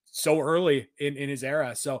so early in his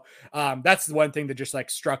era. So that's the one thing that just like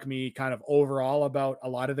struck me kind of overall about a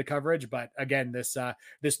lot of the coverage. But again, this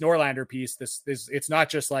Norlander piece, it's not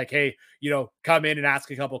just like, hey, come in and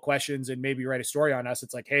ask a couple of questions and maybe write a story on us.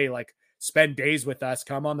 It's like, hey, like spend days with us,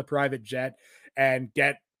 come on the private jet and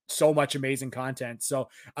get so much amazing content. So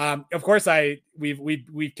of course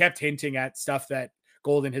we've kept hinting at stuff that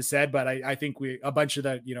Golden has said, but I think a bunch of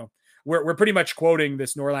the, we're pretty much quoting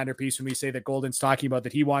this Norlander piece when we say that Golden's talking about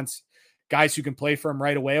that he wants guys who can play for him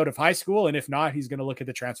right away out of high school. And if not, he's going to look at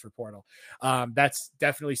the transfer portal. That's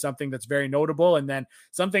definitely something that's very notable. And then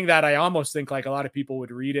something that I almost think like a lot of people would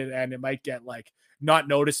read it and it might get like not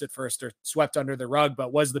noticed at first or swept under the rug,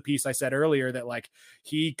 but was the piece I said earlier that like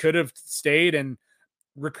he could have stayed and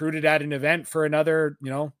recruited at an event for another,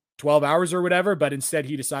 12 hours or whatever, but instead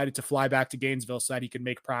he decided to fly back to Gainesville so that he could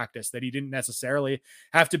make practice that he didn't necessarily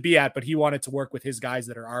have to be at, but he wanted to work with his guys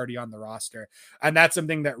that are already on the roster. And that's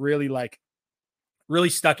something that really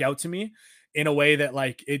stuck out to me in a way that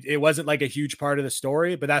like, it wasn't like a huge part of the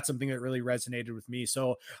story, but that's something that really resonated with me.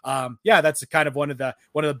 So that's kind of one of the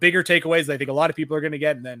bigger takeaways that I think a lot of people are going to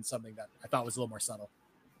get. And then something that I thought was a little more subtle.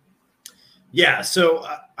 Yeah. So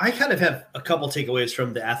I kind of have a couple takeaways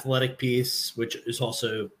from the athletic piece, which is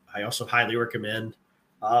I also highly recommend.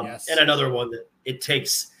 Yes. And another one that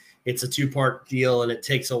it's a 2-part deal and it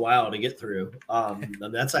takes a while to get through.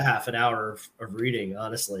 And that's a half an hour of reading,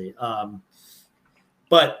 honestly.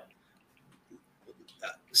 But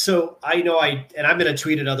so I know I'm going to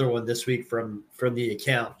tweet another one this week from the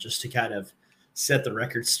account just to kind of set the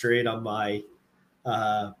record straight on my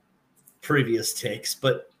previous takes,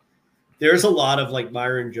 but there's a lot of like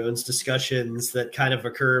Myron Jones discussions that kind of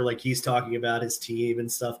occur. Like he's talking about his team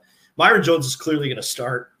and stuff. Myron Jones is clearly going to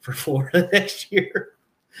start for Florida next year.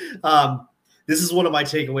 This is one of my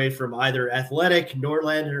takeaways from either Athletic,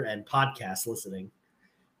 Norlander, and podcast listening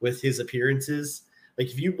with his appearances.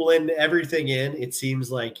 Like if you blend everything in, it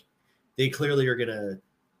seems like they clearly are going to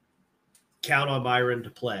count on Myron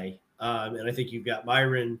to play. And I think you've got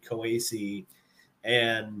Myron, Coasi,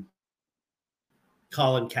 and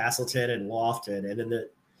Colin Castleton and Lofton, and then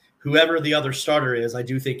whoever the other starter is, I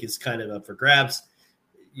do think is kind of up for grabs.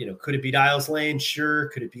 Could it be Niles Lane? Sure.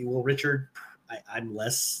 Could it be Will Richard? I'm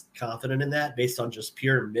less confident in that based on just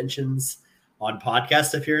pure mentions on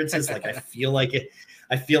podcast appearances. Like I feel like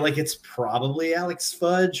it's probably Alex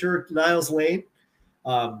Fudge or Niles Lane.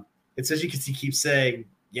 It's as you can see, keep saying,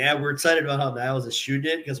 yeah, we're excited about how Niles is shooting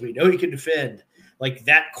it because we know he can defend. Like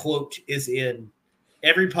that quote is in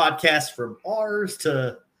every podcast from ours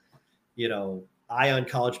to, Eye on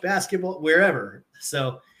College Basketball, wherever.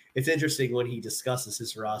 So it's interesting when he discusses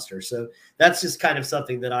his roster. So that's just kind of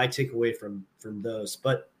something that I take away from those.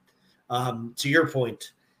 But to your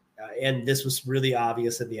point, and this was really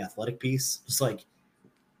obvious in the athletic piece, it's like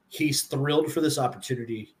he's thrilled for this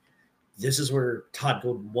opportunity. This is where Todd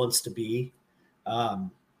Golden wants to be.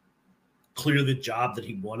 Clearly the job that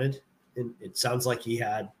he wanted. And it sounds like he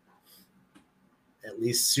had at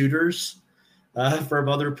least suitors from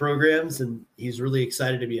other programs, and he's really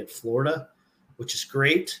excited to be at Florida, which is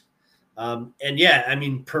great.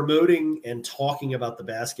 Promoting and talking about the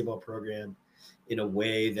basketball program in a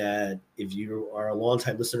way that if you are a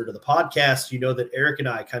longtime listener to the podcast, you know that Eric and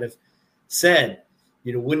I kind of said,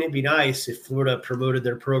 wouldn't it be nice if Florida promoted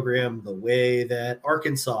their program the way that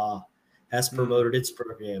Arkansas has promoted its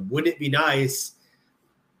program? Wouldn't it be nice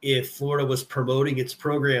if Florida was promoting its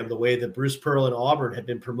program the way that Bruce Pearl and Auburn had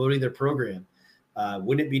been promoting their program?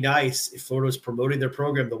 Wouldn't it be nice if Florida was promoting their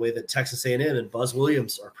program the way that Texas A&M and Buzz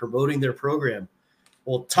Williams are promoting their program?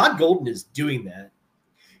 Well, Todd Golden is doing that.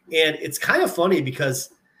 And it's kind of funny because,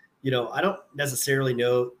 I don't necessarily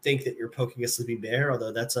think that you're poking a sleeping bear,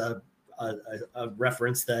 although that's a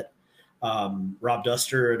reference that Rob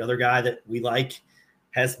Duster, another guy that we like,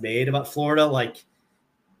 has made about Florida. Like,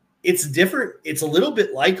 it's different. It's a little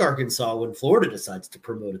bit like Arkansas when Florida decides to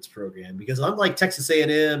promote its program, because unlike Texas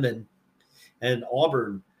A&M and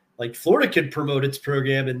Auburn, like Florida can promote its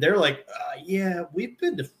program and they're like, yeah, we've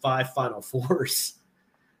been to 5 Final Fours.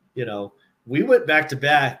 We went back to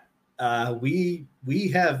back. We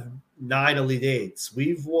have 9 Elite Eights.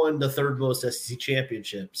 We've won the 3rd most SEC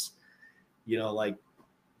championships. Like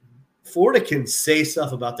Florida can say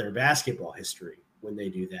stuff about their basketball history when they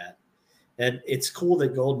do that. And it's cool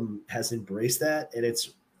that Golden has embraced that, and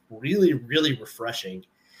it's really, really refreshing.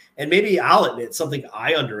 And maybe I'll admit something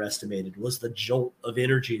I underestimated was the jolt of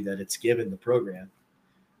energy that it's given the program.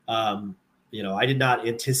 I did not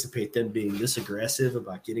anticipate them being this aggressive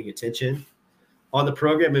about getting attention on the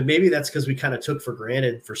program, and maybe that's because we kind of took for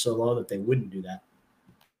granted for so long that they wouldn't do that.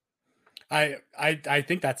 I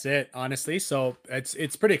think that's it, honestly. So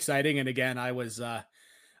it's pretty exciting. And again, I was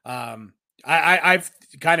I've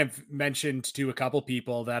kind of mentioned to a couple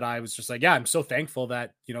people that I was just like, yeah, I'm so thankful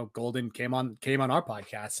that, Golden came on our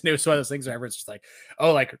podcast. And it was one of those things where everyone's just like,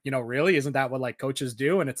 oh, like, really, isn't that what like coaches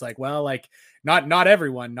do? And it's like, well, like not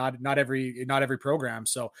everyone, not every program.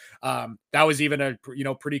 So that was even a,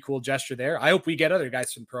 pretty cool gesture there. I hope we get other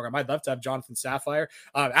guys from the program. I'd love to have Jonathan Sapphire.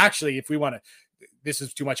 Actually, if we want to, this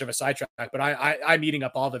is too much of a sidetrack, but I'm eating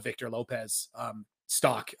up all the Victor Lopez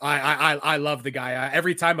stock. I love the guy.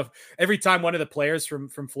 Every time one of the players from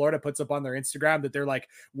Florida puts up on their Instagram that they're like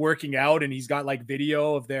working out and he's got like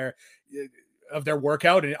video of their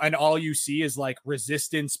workout and all you see is like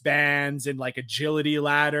resistance bands and like agility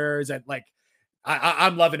ladders and like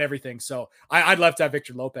I'm loving everything. So I'd love to have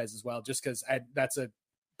Victor Lopez as well, just because that's a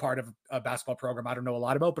part of a basketball program I don't know a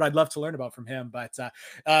lot about, but I'd love to learn about from him. But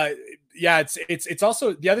yeah, it's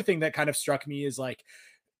also the other thing that kind of struck me is like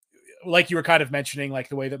you were kind of mentioning, like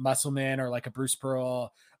the way that Musselman or like a Bruce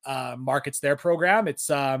Pearl markets their program. It's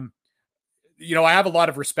you know, I have a lot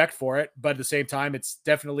of respect for it, but at the same time, it's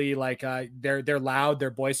definitely like they're loud, they're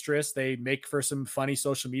boisterous, they make for some funny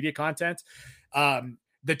social media content.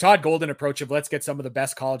 The Todd Golden approach of let's get some of the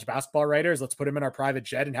best college basketball writers, let's put them in our private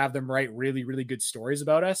jet and have them write really, really good stories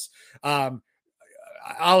about us.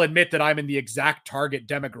 I'll admit that I'm in the exact target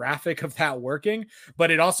demographic of that working, but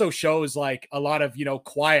it also shows like a lot of, you know,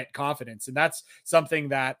 quiet confidence. And that's something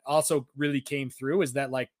that also really came through, is that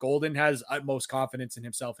like Golden has utmost confidence in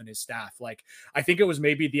himself and his staff. Like, I think it was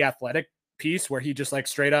maybe the Athletic piece where he just like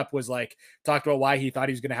straight up was like, talked about why he thought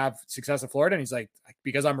he was going to have success in Florida. And he's like,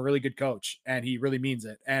 because I'm a really good coach, and he really means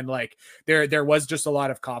it. And like, there was just a lot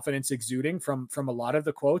of confidence exuding from a lot of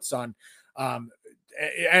the quotes on,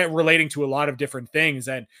 relating to a lot of different things.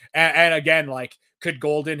 And again, like, could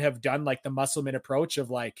Golden have done like the Musselman approach of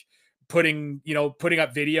like putting up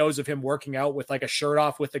videos of him working out with like a shirt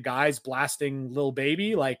off with the guys blasting Lil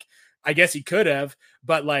Baby? Like, I guess he could have,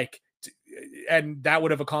 but like, and that would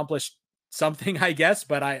have accomplished something, I guess.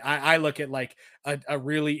 But I look at like a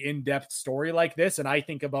really in-depth story like this, and I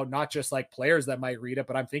think about not just like players that might read it,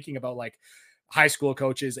 but I'm thinking about like high school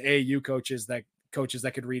coaches, AAU coaches that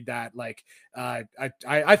could read that. Like, I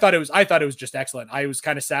thought it was just excellent. I was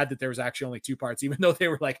kind of sad that there was actually only 2 parts, even though they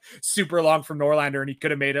were like super long from Norlander, and he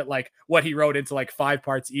could have made it like what he wrote into like 5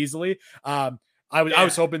 parts easily. I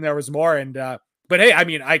was hoping there was more. And but hey, I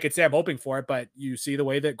mean, I could say I'm hoping for it, but you see the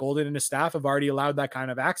way that Golden and his staff have already allowed that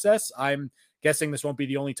kind of access. I'm guessing this won't be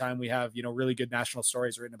the only time we have, you know, really good national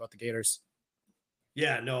stories written about the Gators.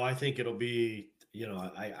 Yeah, no, I think it'll be, you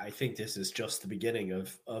know, I think this is just the beginning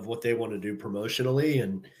of what they want to do promotionally.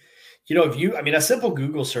 And, you know, a simple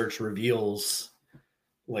Google search reveals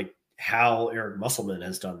like how Eric Musselman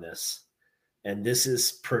has done this. And this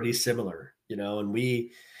is pretty similar, you know, and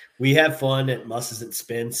we have fun at Musses and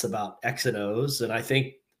Spence about X and O's. And I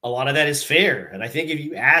think a lot of that is fair. And I think if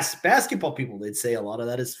you ask basketball people, they'd say a lot of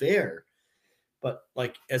that is fair. But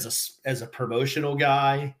like as a promotional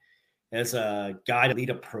guy, as a guy to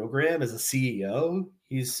lead a program, as a CEO,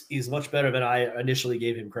 he's much better than I initially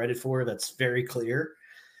gave him credit for. That's very clear.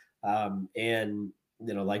 And,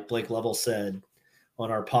 you know, like Blake Lovell said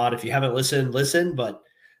on our pod, if you haven't listened, listen. But,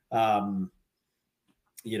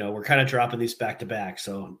 you know, we're kind of dropping these back to back.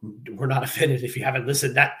 So we're not offended if you haven't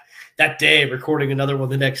listened that day, recording another one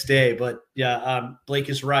the next day. But yeah, Blake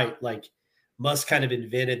is right. Like, Musk kind of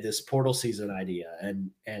invented this portal season idea.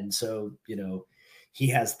 And so, you know, he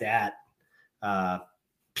has that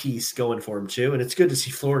piece going for him too. And it's good to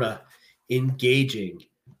see Florida engaging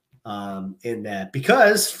in that,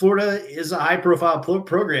 because Florida is a high profile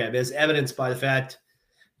program, as evidenced by the fact,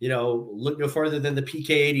 you know, look no further than the PK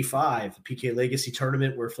 85, the PK Legacy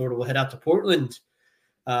tournament, where Florida will head out to Portland.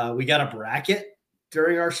 We got a bracket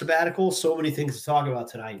during our sabbatical. So many things to talk about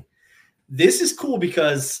tonight. This is cool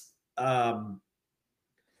because I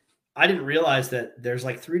didn't realize that there's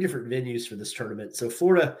like 3 different venues for this tournament. So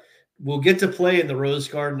Florida will get to play in the Rose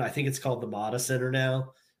Garden. I think it's called the Mata Center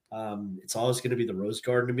now. It's always going to be the Rose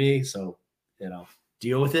Garden to me. So, you know,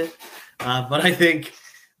 deal with it. But I think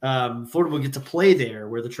Florida will get to play there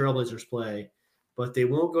where the Trailblazers play, but they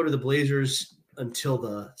won't go to the Blazers until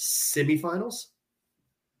the semifinals.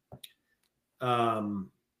 And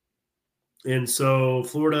so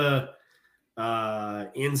Florida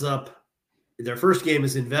ends up, their first game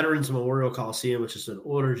is in Veterans Memorial Coliseum, which is an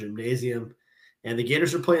older gymnasium. And the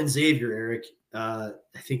Gators are playing Xavier, Eric. I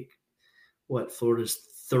think, Florida's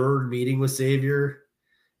 3rd meeting with Xavier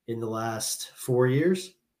in the last 4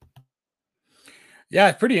 years? Yeah,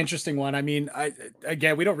 pretty interesting one. I mean,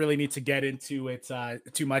 again, we don't really need to get into it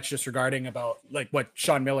too much, just regarding about like what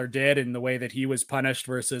Sean Miller did and the way that he was punished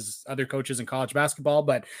versus other coaches in college basketball.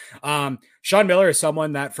 But Sean Miller is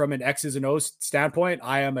someone that, from an X's and O's standpoint,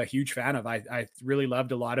 I am a huge fan of. I really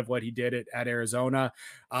loved a lot of what he did at Arizona.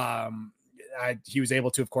 He was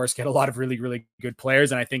able to, of course, get a lot of really, really good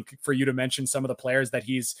players. And I think for you to mention some of the players that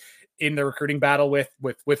he's in the recruiting battle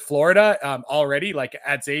with Florida already, like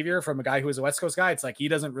at Xavier, from a guy who is a West Coast guy. It's like he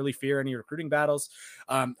doesn't really fear any recruiting battles.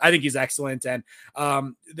 I think he's excellent. And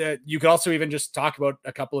you could also even just talk about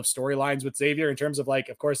a couple of storylines with Xavier in terms of, like,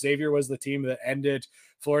 of course, Xavier was the team that ended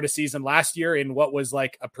Florida season last year in what was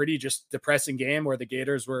like a pretty just depressing game where the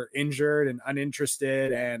Gators were injured and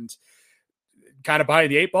uninterested and kind of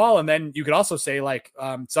behind the eight ball. And then you could also say, like,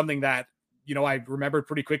 something that, you know, I remembered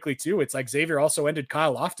pretty quickly too. It's like Xavier also ended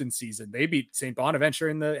Kyle Lofton's season. They beat St. Bonaventure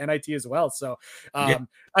in the NIT as well. So again,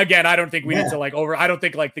 I don't think we need to I don't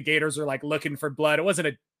think like the Gators are like looking for blood. It wasn't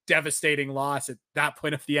a devastating loss at that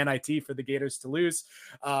point of the NIT for the Gators to lose.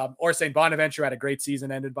 Or St. Bonaventure had a great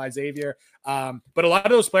season ended by Xavier. But a lot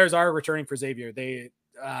of those players are returning for Xavier. They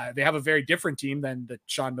have a very different team than the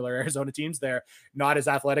Sean Miller Arizona teams. They're not as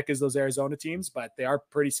athletic as those Arizona teams, but they are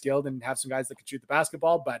pretty skilled and have some guys that can shoot the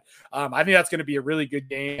basketball. But I think that's going to be a really good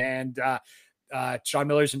game. And Sean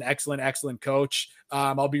Miller's an excellent coach.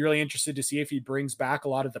 I'll be really interested to see if he brings back a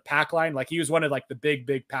lot of the pack line. Like, he was one of like the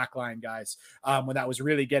big pack line guys when that was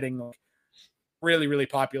really getting like, really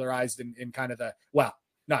popularized in kind of the, well,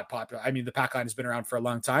 not popular. I mean, the pack line has been around for a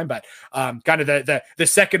long time, but kind of the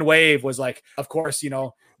second wave was like, of course, you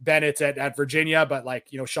know, Bennett at Virginia, but like,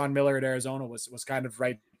 you know, Sean Miller at Arizona was kind of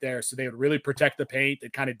right there. So they would really protect the paint.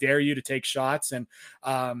 They'd kind of dare you to take shots. And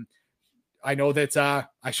I know that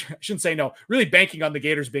I shouldn't say no, really banking on the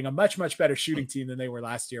Gators being a much better shooting team than they were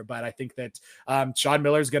last year. But I think that Sean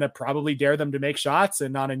Miller is going to probably dare them to make shots,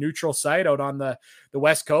 and on a neutral site out on the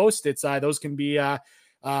West Coast, it's those can be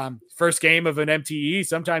first game of an MTE.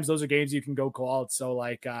 Sometimes those are games you can go cold. So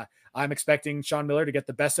like I'm expecting Sean Miller to get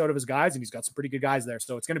the best out of his guys, and he's got some pretty good guys there.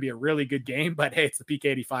 So it's going to be a really good game, but hey, it's the PK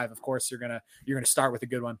 85. Of course, you're going to start with a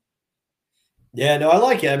good one. Yeah, no, I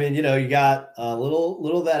like it. I mean, you know, you got a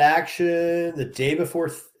little of that action the day before.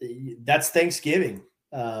 That's Thanksgiving,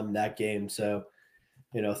 that game. So,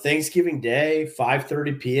 you know, Thanksgiving Day,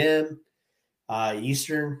 5:30 p.m.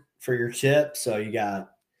 Eastern for your tip. So you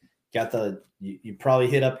got you probably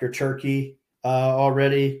hit up your turkey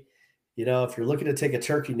already. You know, if you're looking to take a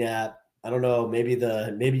turkey nap, I don't know,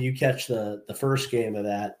 maybe you catch the first game of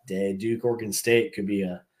that day. Duke, Oregon State could be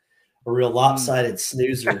a real lopsided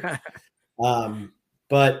snoozer.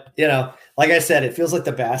 But you know, like I said, it feels like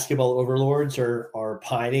the basketball overlords are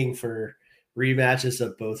pining for rematches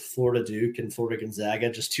of both Florida Duke and Florida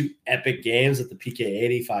Gonzaga, just two epic games at the PK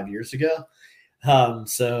 80 5 years ago.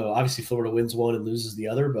 So obviously Florida wins one and loses the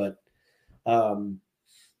other, but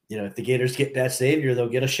you know, if the Gators get past Xavier, they'll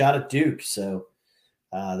get a shot at Duke. So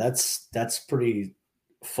that's pretty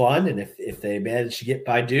fun. And if they manage to get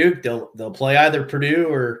by Duke, they'll play either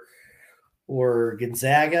Purdue or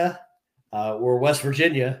Gonzaga. Or West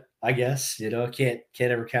Virginia, I guess. You know, can't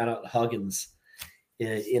ever count out Huggins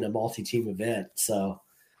in a multi-team event. So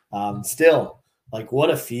still, like, what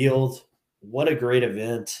a field, what a great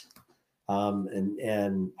event,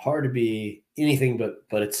 and hard to be anything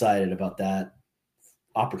but excited about that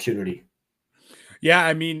opportunity. Yeah,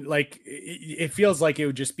 I mean, like, it feels like it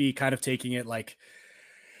would just be kind of taking it like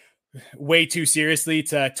way too seriously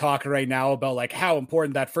to talk right now about like how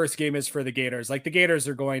important that first game is for the Gators. Like, the Gators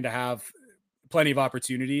are going to have plenty of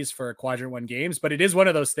opportunities for quadrant one games, but it is one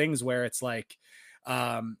of those things where it's like,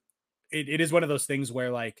 it is one of those things where,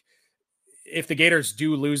 like, if the Gators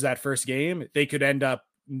do lose that first game, they could end up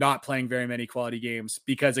not playing very many quality games,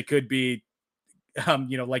 because it could be,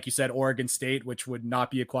 you know, like you said, Oregon State, which would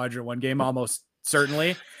not be a quadrant one game, almost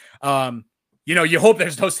certainly. You know, you hope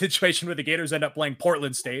there's no situation where the Gators end up playing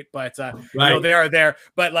Portland State, but right. You know, they are there.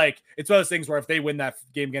 But like, it's one of those things where if they win that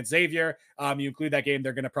game against Xavier, you include that game,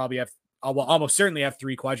 they're going to probably have, will almost certainly have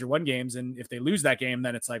 3 quadrant one games. And if they lose that game,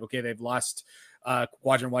 then it's like, okay, they've lost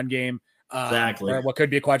quadrant one game. Exactly. Or what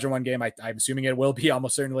could be a quadrant one game. I'm assuming it will be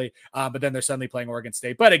almost certainly. But then they're suddenly playing Oregon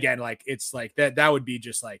State. But again, like, it's like that would be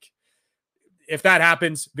just like, if that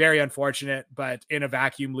happens, very unfortunate, but in a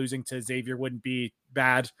vacuum, losing to Xavier wouldn't be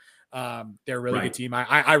bad. They're a really good team.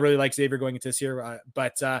 I really like Xavier going into this year,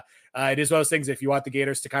 but it is one of those things. If you want the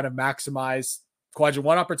Gators to kind of maximize quadrant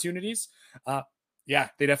one opportunities, yeah,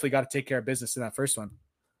 they definitely got to take care of business in that first one.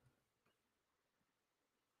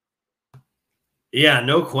 Yeah,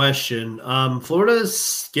 no question. Florida's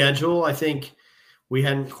schedule, I think we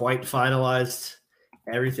hadn't quite finalized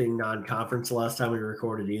everything non-conference the last time we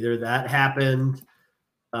recorded either. That happened.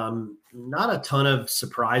 Not a ton of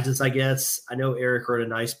surprises, I guess. I know Eric wrote a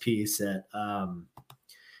nice piece at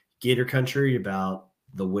Gator Country about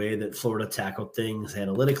the way that Florida tackled things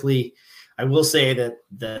analytically. I will say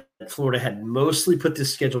that Florida had mostly put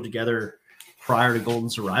this schedule together prior to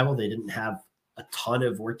Golden's arrival. They didn't have a ton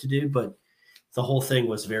of work to do, but the whole thing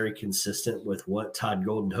was very consistent with what Todd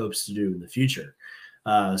Golden hopes to do in the future.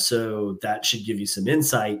 So that should give you some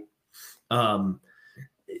insight. A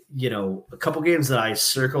couple games that I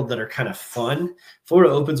circled that are kind of fun.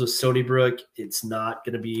 Florida opens with Stony Brook. It's not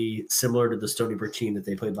going to be similar to the Stony Brook team that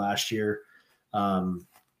they played last year.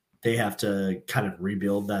 They have to kind of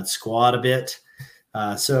rebuild that squad a bit.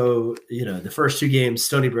 So the first two games,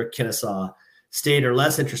 Stony Brook, Kennesaw State, are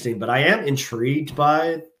less interesting, but I am intrigued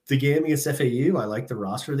by the game against FAU. I like the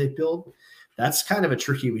roster they've built. That's kind of a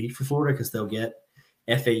tricky week for Florida because they'll get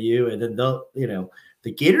FAU and then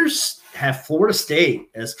the Gators have Florida State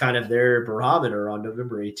as kind of their barometer on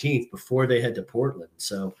November 18th before they head to Portland.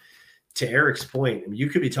 So to Eric's point, you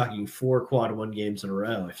could be talking 4 quad one games in a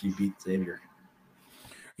row if you beat Xavier.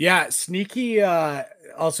 Yeah, sneaky.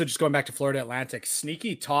 Also, just going back to Florida Atlantic,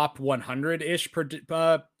 sneaky top 100-ish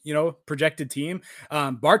projected team.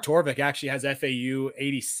 Bart Torvik actually has FAU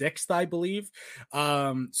 86th, I believe.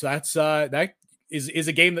 So that's that is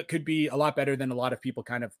a game that could be a lot better than a lot of people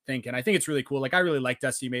kind of think. And I think it's really cool. Like, I really like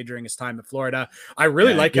Dusty May during his time at Florida. I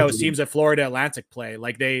really like how his teams at Florida Atlantic play.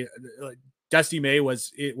 Like Dusty May he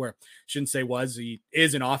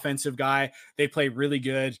is an offensive guy. They play really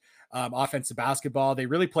good offensive basketball. They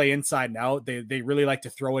really play inside and out. They really like to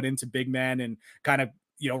throw it into big men and kind of,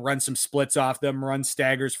 run some splits off them, run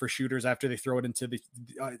staggers for shooters after they throw it into the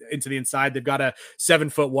inside. They've got a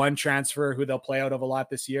 7'1" transfer who they'll play out of a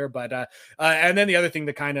lot this year. But and then the other thing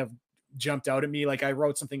that kind of jumped out at me, like I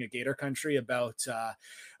wrote something at Gator Country about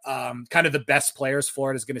kind of the best players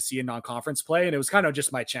Florida is going to see in non-conference play. And it was kind of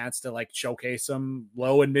just my chance to like showcase some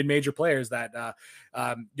low and mid-major players that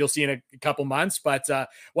you'll see in a couple months. But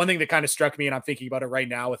one thing that kind of struck me, and I'm thinking about it right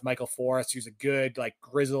now with Michael Forrest, who's a good, like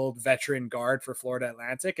grizzled veteran guard for Florida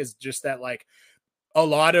Atlantic, is just that like a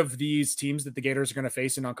lot of these teams that the Gators are going to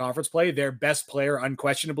face in non-conference play, their best player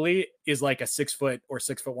unquestionably is like a 6 foot or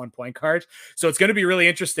 6'1" point guard. So it's going to be really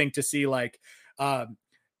interesting to see like, I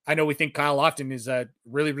know we think Kyle Lofton is a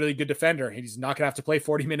really, really good defender. He's not going to have to play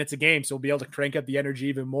 40 minutes a game, so we'll be able to crank up the energy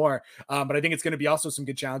even more. But I think it's going to be also some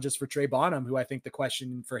good challenges for Trey Bonham, who I think the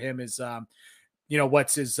question for him is,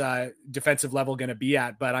 what's his defensive level going to be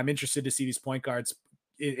at? But I'm interested to see these point guards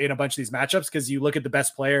in a bunch of these matchups, because you look at the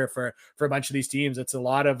best player for a bunch of these teams, it's a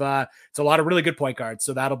lot of really good point guards.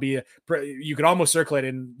 So that'll be you could almost circle it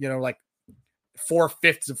in, like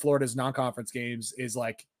 4/5 of Florida's non-conference games is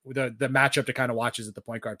like the matchup to kind of watch is at the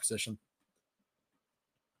point guard position.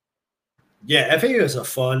 Yeah, FAU is a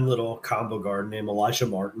fun little combo guard named Elijah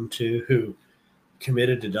Martin too, who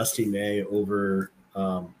committed to Dusty May over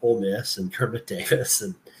Ole Miss and Kermit Davis,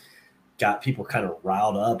 and got people kind of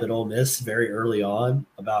riled up at Ole Miss very early on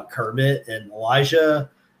about Kermit. And Elijah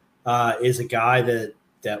is a guy that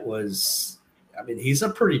was, he's a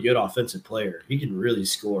pretty good offensive player. He can really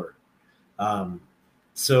score. That's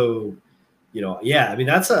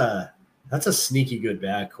a sneaky good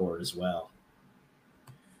backcourt as well.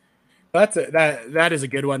 That is a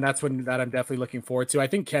good one. That's one that I'm definitely looking forward to. I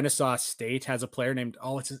think Kennesaw State has a player named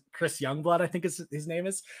Chris Youngblood, I think his name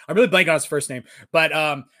is. I'm really blanking on his first name, but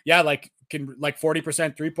like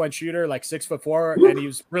 40% 3-point shooter, like 6'4", and he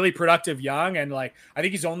was really productive young, and like I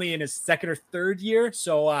think he's only in his second or third year,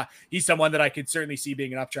 so he's someone that I could certainly see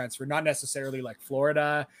being an up transfer, not necessarily like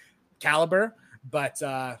Florida caliber, but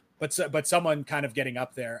someone kind of getting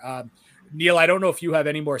up there. Neil, I don't know if you have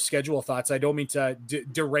any more schedule thoughts. I don't mean to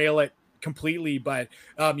derail it completely, but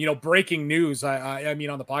breaking news, I mean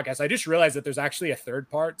on the podcast, I just realized that there's actually a third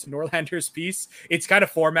part to Norlander's piece. It's kind of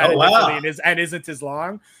formatted and isn't as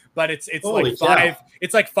long, but it's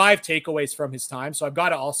like five takeaways from his time. So I've got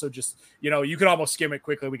to also just, you could almost skim it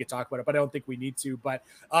quickly, we could talk about it, but I don't think we need to. But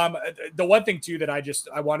the one thing too that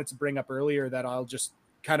I wanted to bring up earlier that I'll just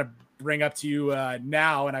kind of bring up to you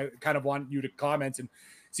now, and I kind of want you to comment and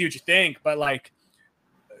see what you think, but like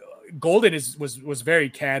Golden was very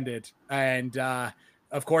candid, and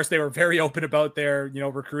of course they were very open about their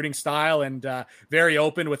recruiting style, and very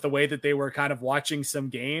open with the way that they were kind of watching some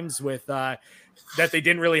games with that they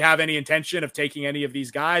didn't really have any intention of taking any of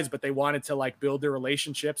these guys, but they wanted to like build their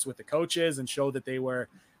relationships with the coaches and show that they were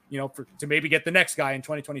to maybe get the next guy in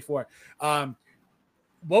 2024.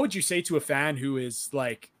 What would you say to a fan who is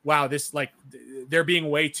like, wow, this, like, they're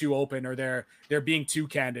being way too open, or they're being too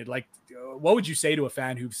candid? Like, what would you say to a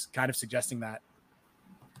fan who's kind of suggesting that?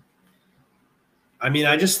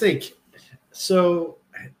 I just think so.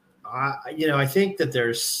 I think that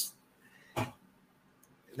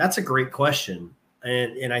that's a great question.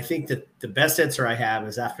 And I think that the best answer I have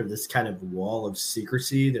is after this kind of wall of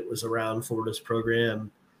secrecy that was around Florida's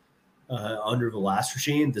program under the last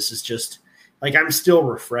regime, this is just like, I'm still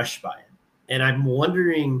refreshed by it. And I'm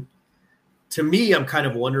wondering to me, I'm kind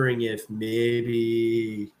of wondering if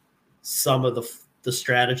maybe some of the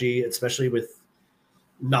strategy, especially with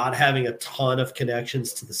not having a ton of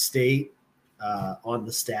connections to the state on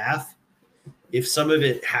the staff, if some of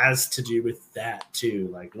it has to do with that too.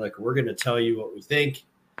 Like, look, we're going to tell you what we think,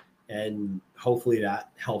 and hopefully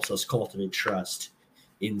that helps us cultivate trust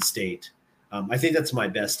in state. I think that's my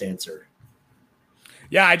best answer.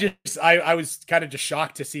 Yeah, I was kind of just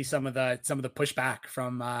shocked to see some of the pushback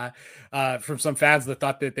from some fans that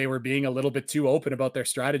thought that they were being a little bit too open about their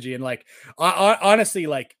strategy. And like, honestly,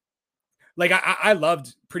 like I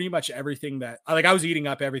loved pretty much everything that, like, I was eating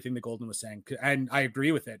up everything that Golden was saying, and I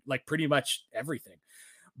agree with it, like pretty much everything.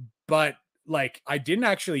 But like, I didn't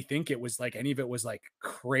actually think it was like any of it was like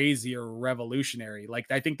crazy or revolutionary.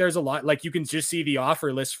 Like, I think there's a lot, like you can just see the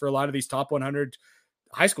offer list for a lot of these top 100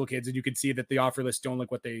 high school kids, and you can see that the offer list don't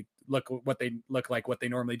look what they look like what they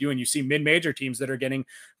normally do. And you see mid-major teams that are getting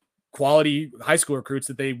quality high school recruits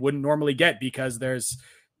that they wouldn't normally get, because there's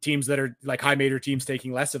teams that are like high major teams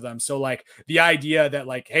taking less of them. So like the idea that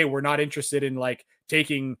like, hey, we're not interested in like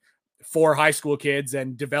taking 4 high school kids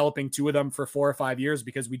and developing 2 of them for 4 or 5 years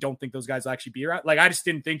because we don't think those guys will actually be around. Like, I just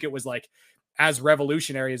didn't think it was like as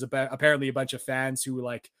revolutionary as apparently a bunch of fans who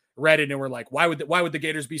like read it and were like, why would the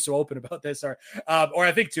Gators be so open about this? Or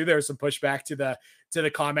I think too, there was some pushback to the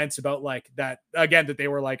comments about like that, again, that they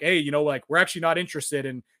were like, hey, you know, like, we're actually not interested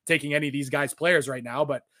in taking any of these guys players right now,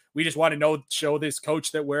 but we just want to show this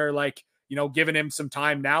coach that we're like, you know, giving him some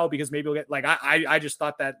time now, because maybe we'll get like, I just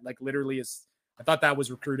thought that like literally I thought that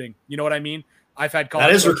was recruiting. You know what I mean? I've had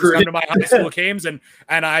college coaches come to my high school games, and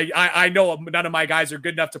I know none of my guys are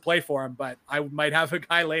good enough to play for him, but I might have a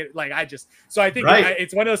guy later. Like, I think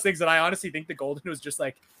it's one of those things that I honestly think the Golden was just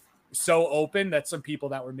like so open that some people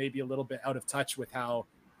that were maybe a little bit out of touch with how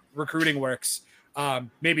recruiting works,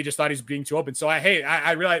 maybe just thought he's being too open. So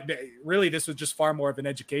I realized really this was just far more of an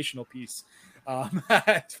educational piece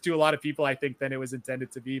to a lot of people, I think, than it was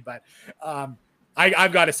intended to be. But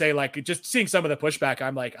I've got to say, like, just seeing some of the pushback,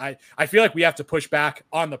 I'm like, I feel like we have to push back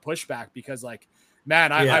on the pushback, because like,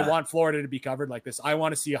 man, I want Florida to be covered like this. I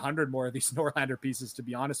want to see 100 more of these Norlander pieces, to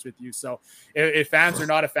be honest with you. So if fans are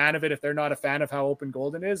not a fan of it, if they're not a fan of how open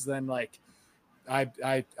Golden is, then like,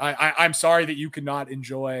 I'm sorry that you could not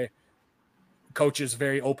enjoy coaches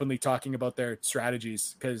very openly talking about their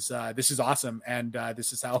strategies, because this is awesome. And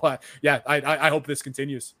this is how, I hope this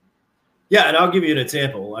continues. Yeah, and I'll give you an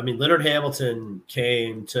example. I mean, Leonard Hamilton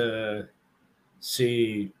came to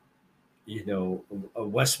see, you know, a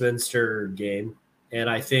Westminster game, and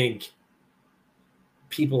I think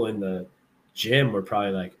people in the gym were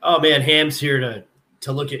probably like, "Oh man, Ham's here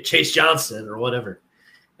to look at Chase Johnson or whatever,"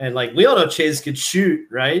 and like, we all know Chase could shoot,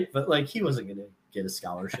 right? But like, he wasn't going to get a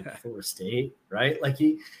scholarship at Florida State, right? Like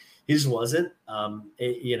he just wasn't,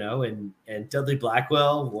 you know, and Dudley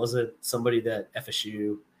Blackwell wasn't somebody that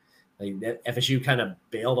FSU. Like, that FSU kind of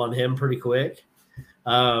bailed on him pretty quick,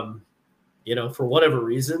 you know, for whatever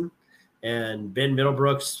reason. And Ben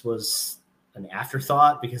Middlebrooks was an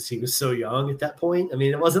afterthought because he was so young at that point. I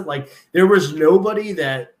mean, it wasn't like there was nobody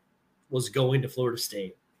that was going to Florida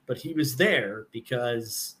State, but he was there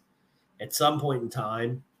because at some point in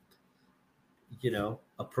time, you know,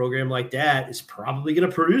 a program like that is probably going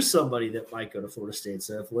to produce somebody that might go to Florida State.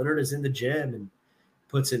 So if Leonard is in the gym and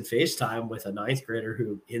puts in FaceTime with a 9th grader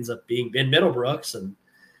who ends up being Ben Middlebrooks and,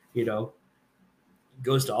 you know,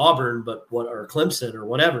 goes to Auburn, or Clemson or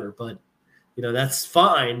whatever, but, you know, that's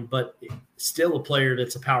fine, but still a player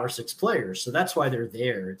that's a Power 6 player. So that's why they're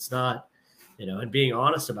there. It's not, you know, and being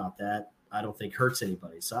honest about that, I don't think hurts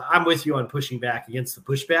anybody. So I'm with you on pushing back against the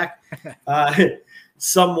pushback.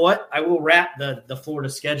 Somewhat. I will wrap the Florida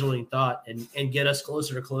scheduling thought and get us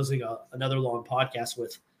closer to closing another long podcast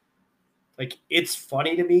with, like, it's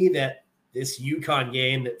funny to me that this UConn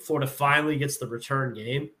game, that Florida finally gets the return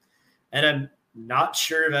game. And I'm not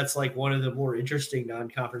sure that's like one of the more interesting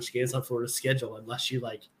non-conference games on Florida's schedule, unless you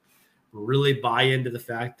like really buy into the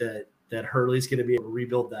fact that Hurley's going to be able to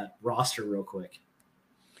rebuild that roster real quick.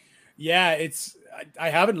 Yeah, I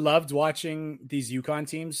haven't loved watching these UConn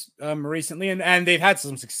teams recently, and they've had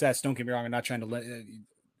some success. Don't get me wrong. I'm not trying to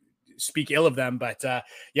speak ill of them, but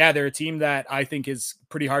yeah, they're a team that I think is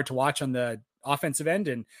pretty hard to watch on the offensive end,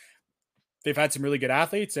 and they've had some really good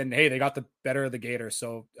athletes, and hey, they got the better of the Gators.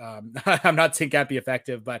 So I'm not saying can't be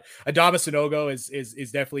effective, but Adama Sanogo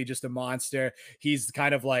is definitely just a monster. He's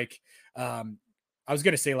kind of like, I was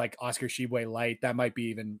going to say like Oscar Tshiebwe light. That might be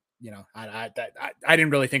even, you know, I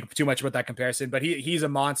didn't really think too much about that comparison, but he's a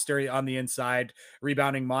monster on the inside,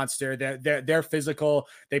 rebounding monster. They're physical.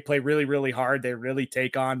 They play really, really hard. They really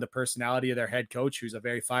take on the personality of their head coach, who's a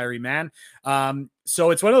very fiery man.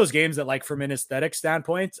 So it's one of those games that, like, from an aesthetic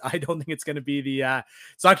standpoint, I don't think it's going to be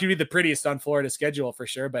it's not going to be the prettiest on Florida schedule for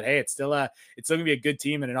sure. But hey, it's still going to be a good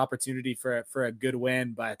team and an opportunity for a good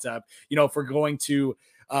win. But if we're going to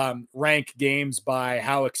rank games by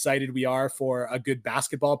how excited we are for a good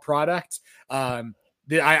basketball product,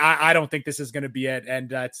 I don't think this is going to be it. And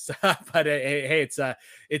but hey, it's a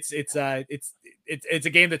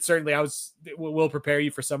game that certainly will prepare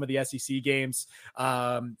you for some of the SEC games.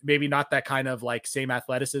 Maybe not that kind of like same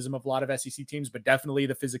athleticism of a lot of SEC teams, but definitely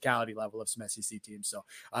the physicality level of some SEC teams. So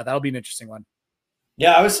that'll be an interesting one.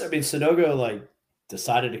 Yeah, Sanogo like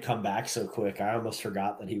decided to come back so quick. I almost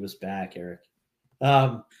forgot that he was back, Eric.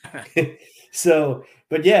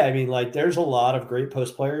 But yeah, I mean, like, there's a lot of great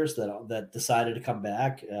post players that decided to come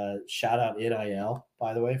back. Shout out NIL,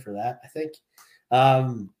 by the way, for that, I think.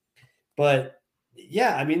 But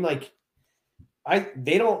yeah, I mean, like,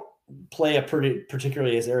 they don't play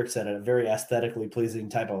particularly, as Eric said, a very aesthetically pleasing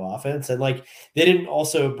type of offense. And like, they didn't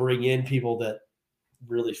also bring in people that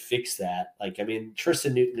really fix that. Like, I mean,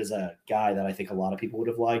 Tristan Newton is a guy that I think a lot of people would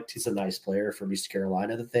have liked. He's a nice player from East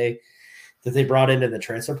Carolina that they brought in the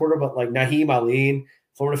transfer portal. But like Naheem Aline,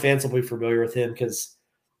 Florida fans will be familiar with him because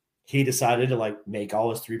he decided to like make all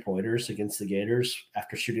his 3-pointers against the Gators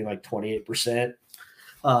after shooting like 28%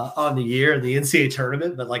 on the year in the NCAA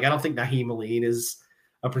tournament. But like, I don't think Naheem Aline is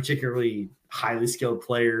a particularly highly skilled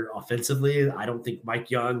player offensively. I don't think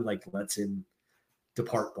Mike Young like lets him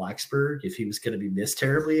depart Blacksburg if he was going to be missed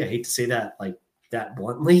terribly. I hate to say that like that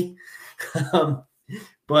bluntly.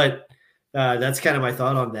 But that's kind of my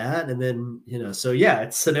thought on that. And then, so yeah,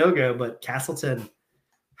 it's Sanogo, but Castleton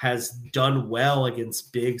has done well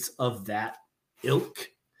against bigs of that ilk,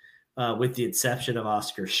 with the exception of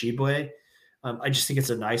Oscar Tshiebwe. I just think it's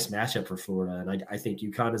a nice matchup for Florida, and I think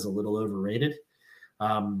UConn is a little overrated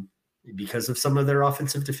because of some of their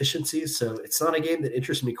offensive deficiencies. So it's not a game that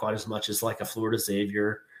interests me quite as much as like a Florida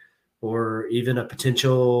Xavier or even a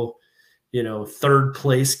potential, third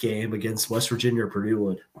place game against West Virginia or Purdue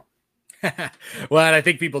would. Well, and I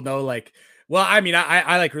think people know, like, well, I mean,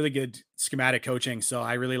 I like really good schematic coaching. So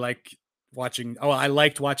I really like I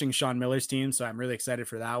liked watching Sean Miller's team. So I'm really excited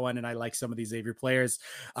for that one. And I like some of these Xavier players.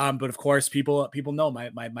 But of course, people know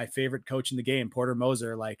my favorite coach in the game, Porter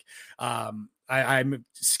Moser. Like, I'm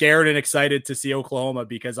scared and excited to see Oklahoma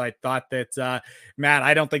because I thought that,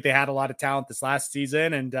 I don't think they had a lot of talent this last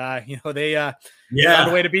season. And, they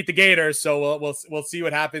found a way to beat the Gators. So we'll see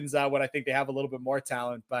what happens when I think they have a little bit more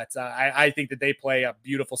talent. But I think that they play a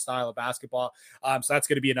beautiful style of basketball. So that's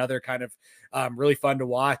going to be another kind of really fun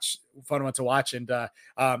one to watch. And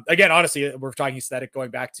again, honestly, we're talking aesthetic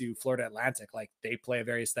going back to Florida Atlantic. Like, they play a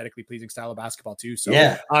very aesthetically pleasing style of basketball too. So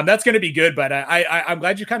that's going to be good. But I'm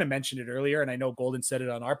glad you kind of mentioned it earlier. And I know Golden said it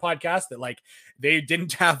on our podcast that like they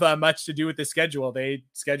didn't have much to do with the schedule. They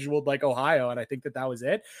scheduled like Ohio, and I think that was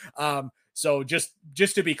it. So just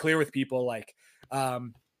to be clear with people, like,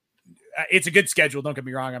 it's a good schedule. Don't get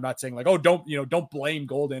me wrong. I'm not saying like, oh, don't blame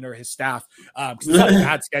Golden or his staff. It's not a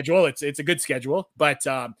bad schedule. It's a good schedule, but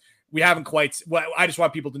we haven't quite. Well, I just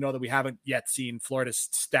want people to know that we haven't yet seen Florida's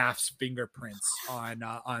staff's fingerprints on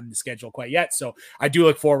the schedule quite yet. So I do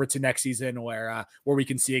look forward to next season where we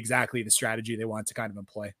can see exactly the strategy they want to kind of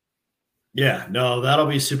employ. Yeah, no, that'll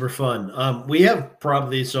be super fun. We have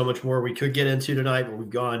probably so much more we could get into tonight, but we've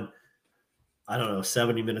gone,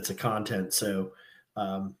 70 minutes of content. So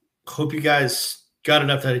hope you guys got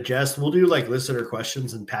enough to digest. We'll do like listener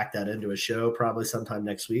questions and pack that into a show probably sometime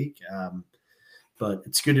next week. But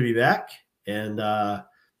it's good to be back, and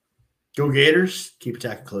go Gators. Keep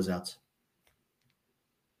attacking closeouts.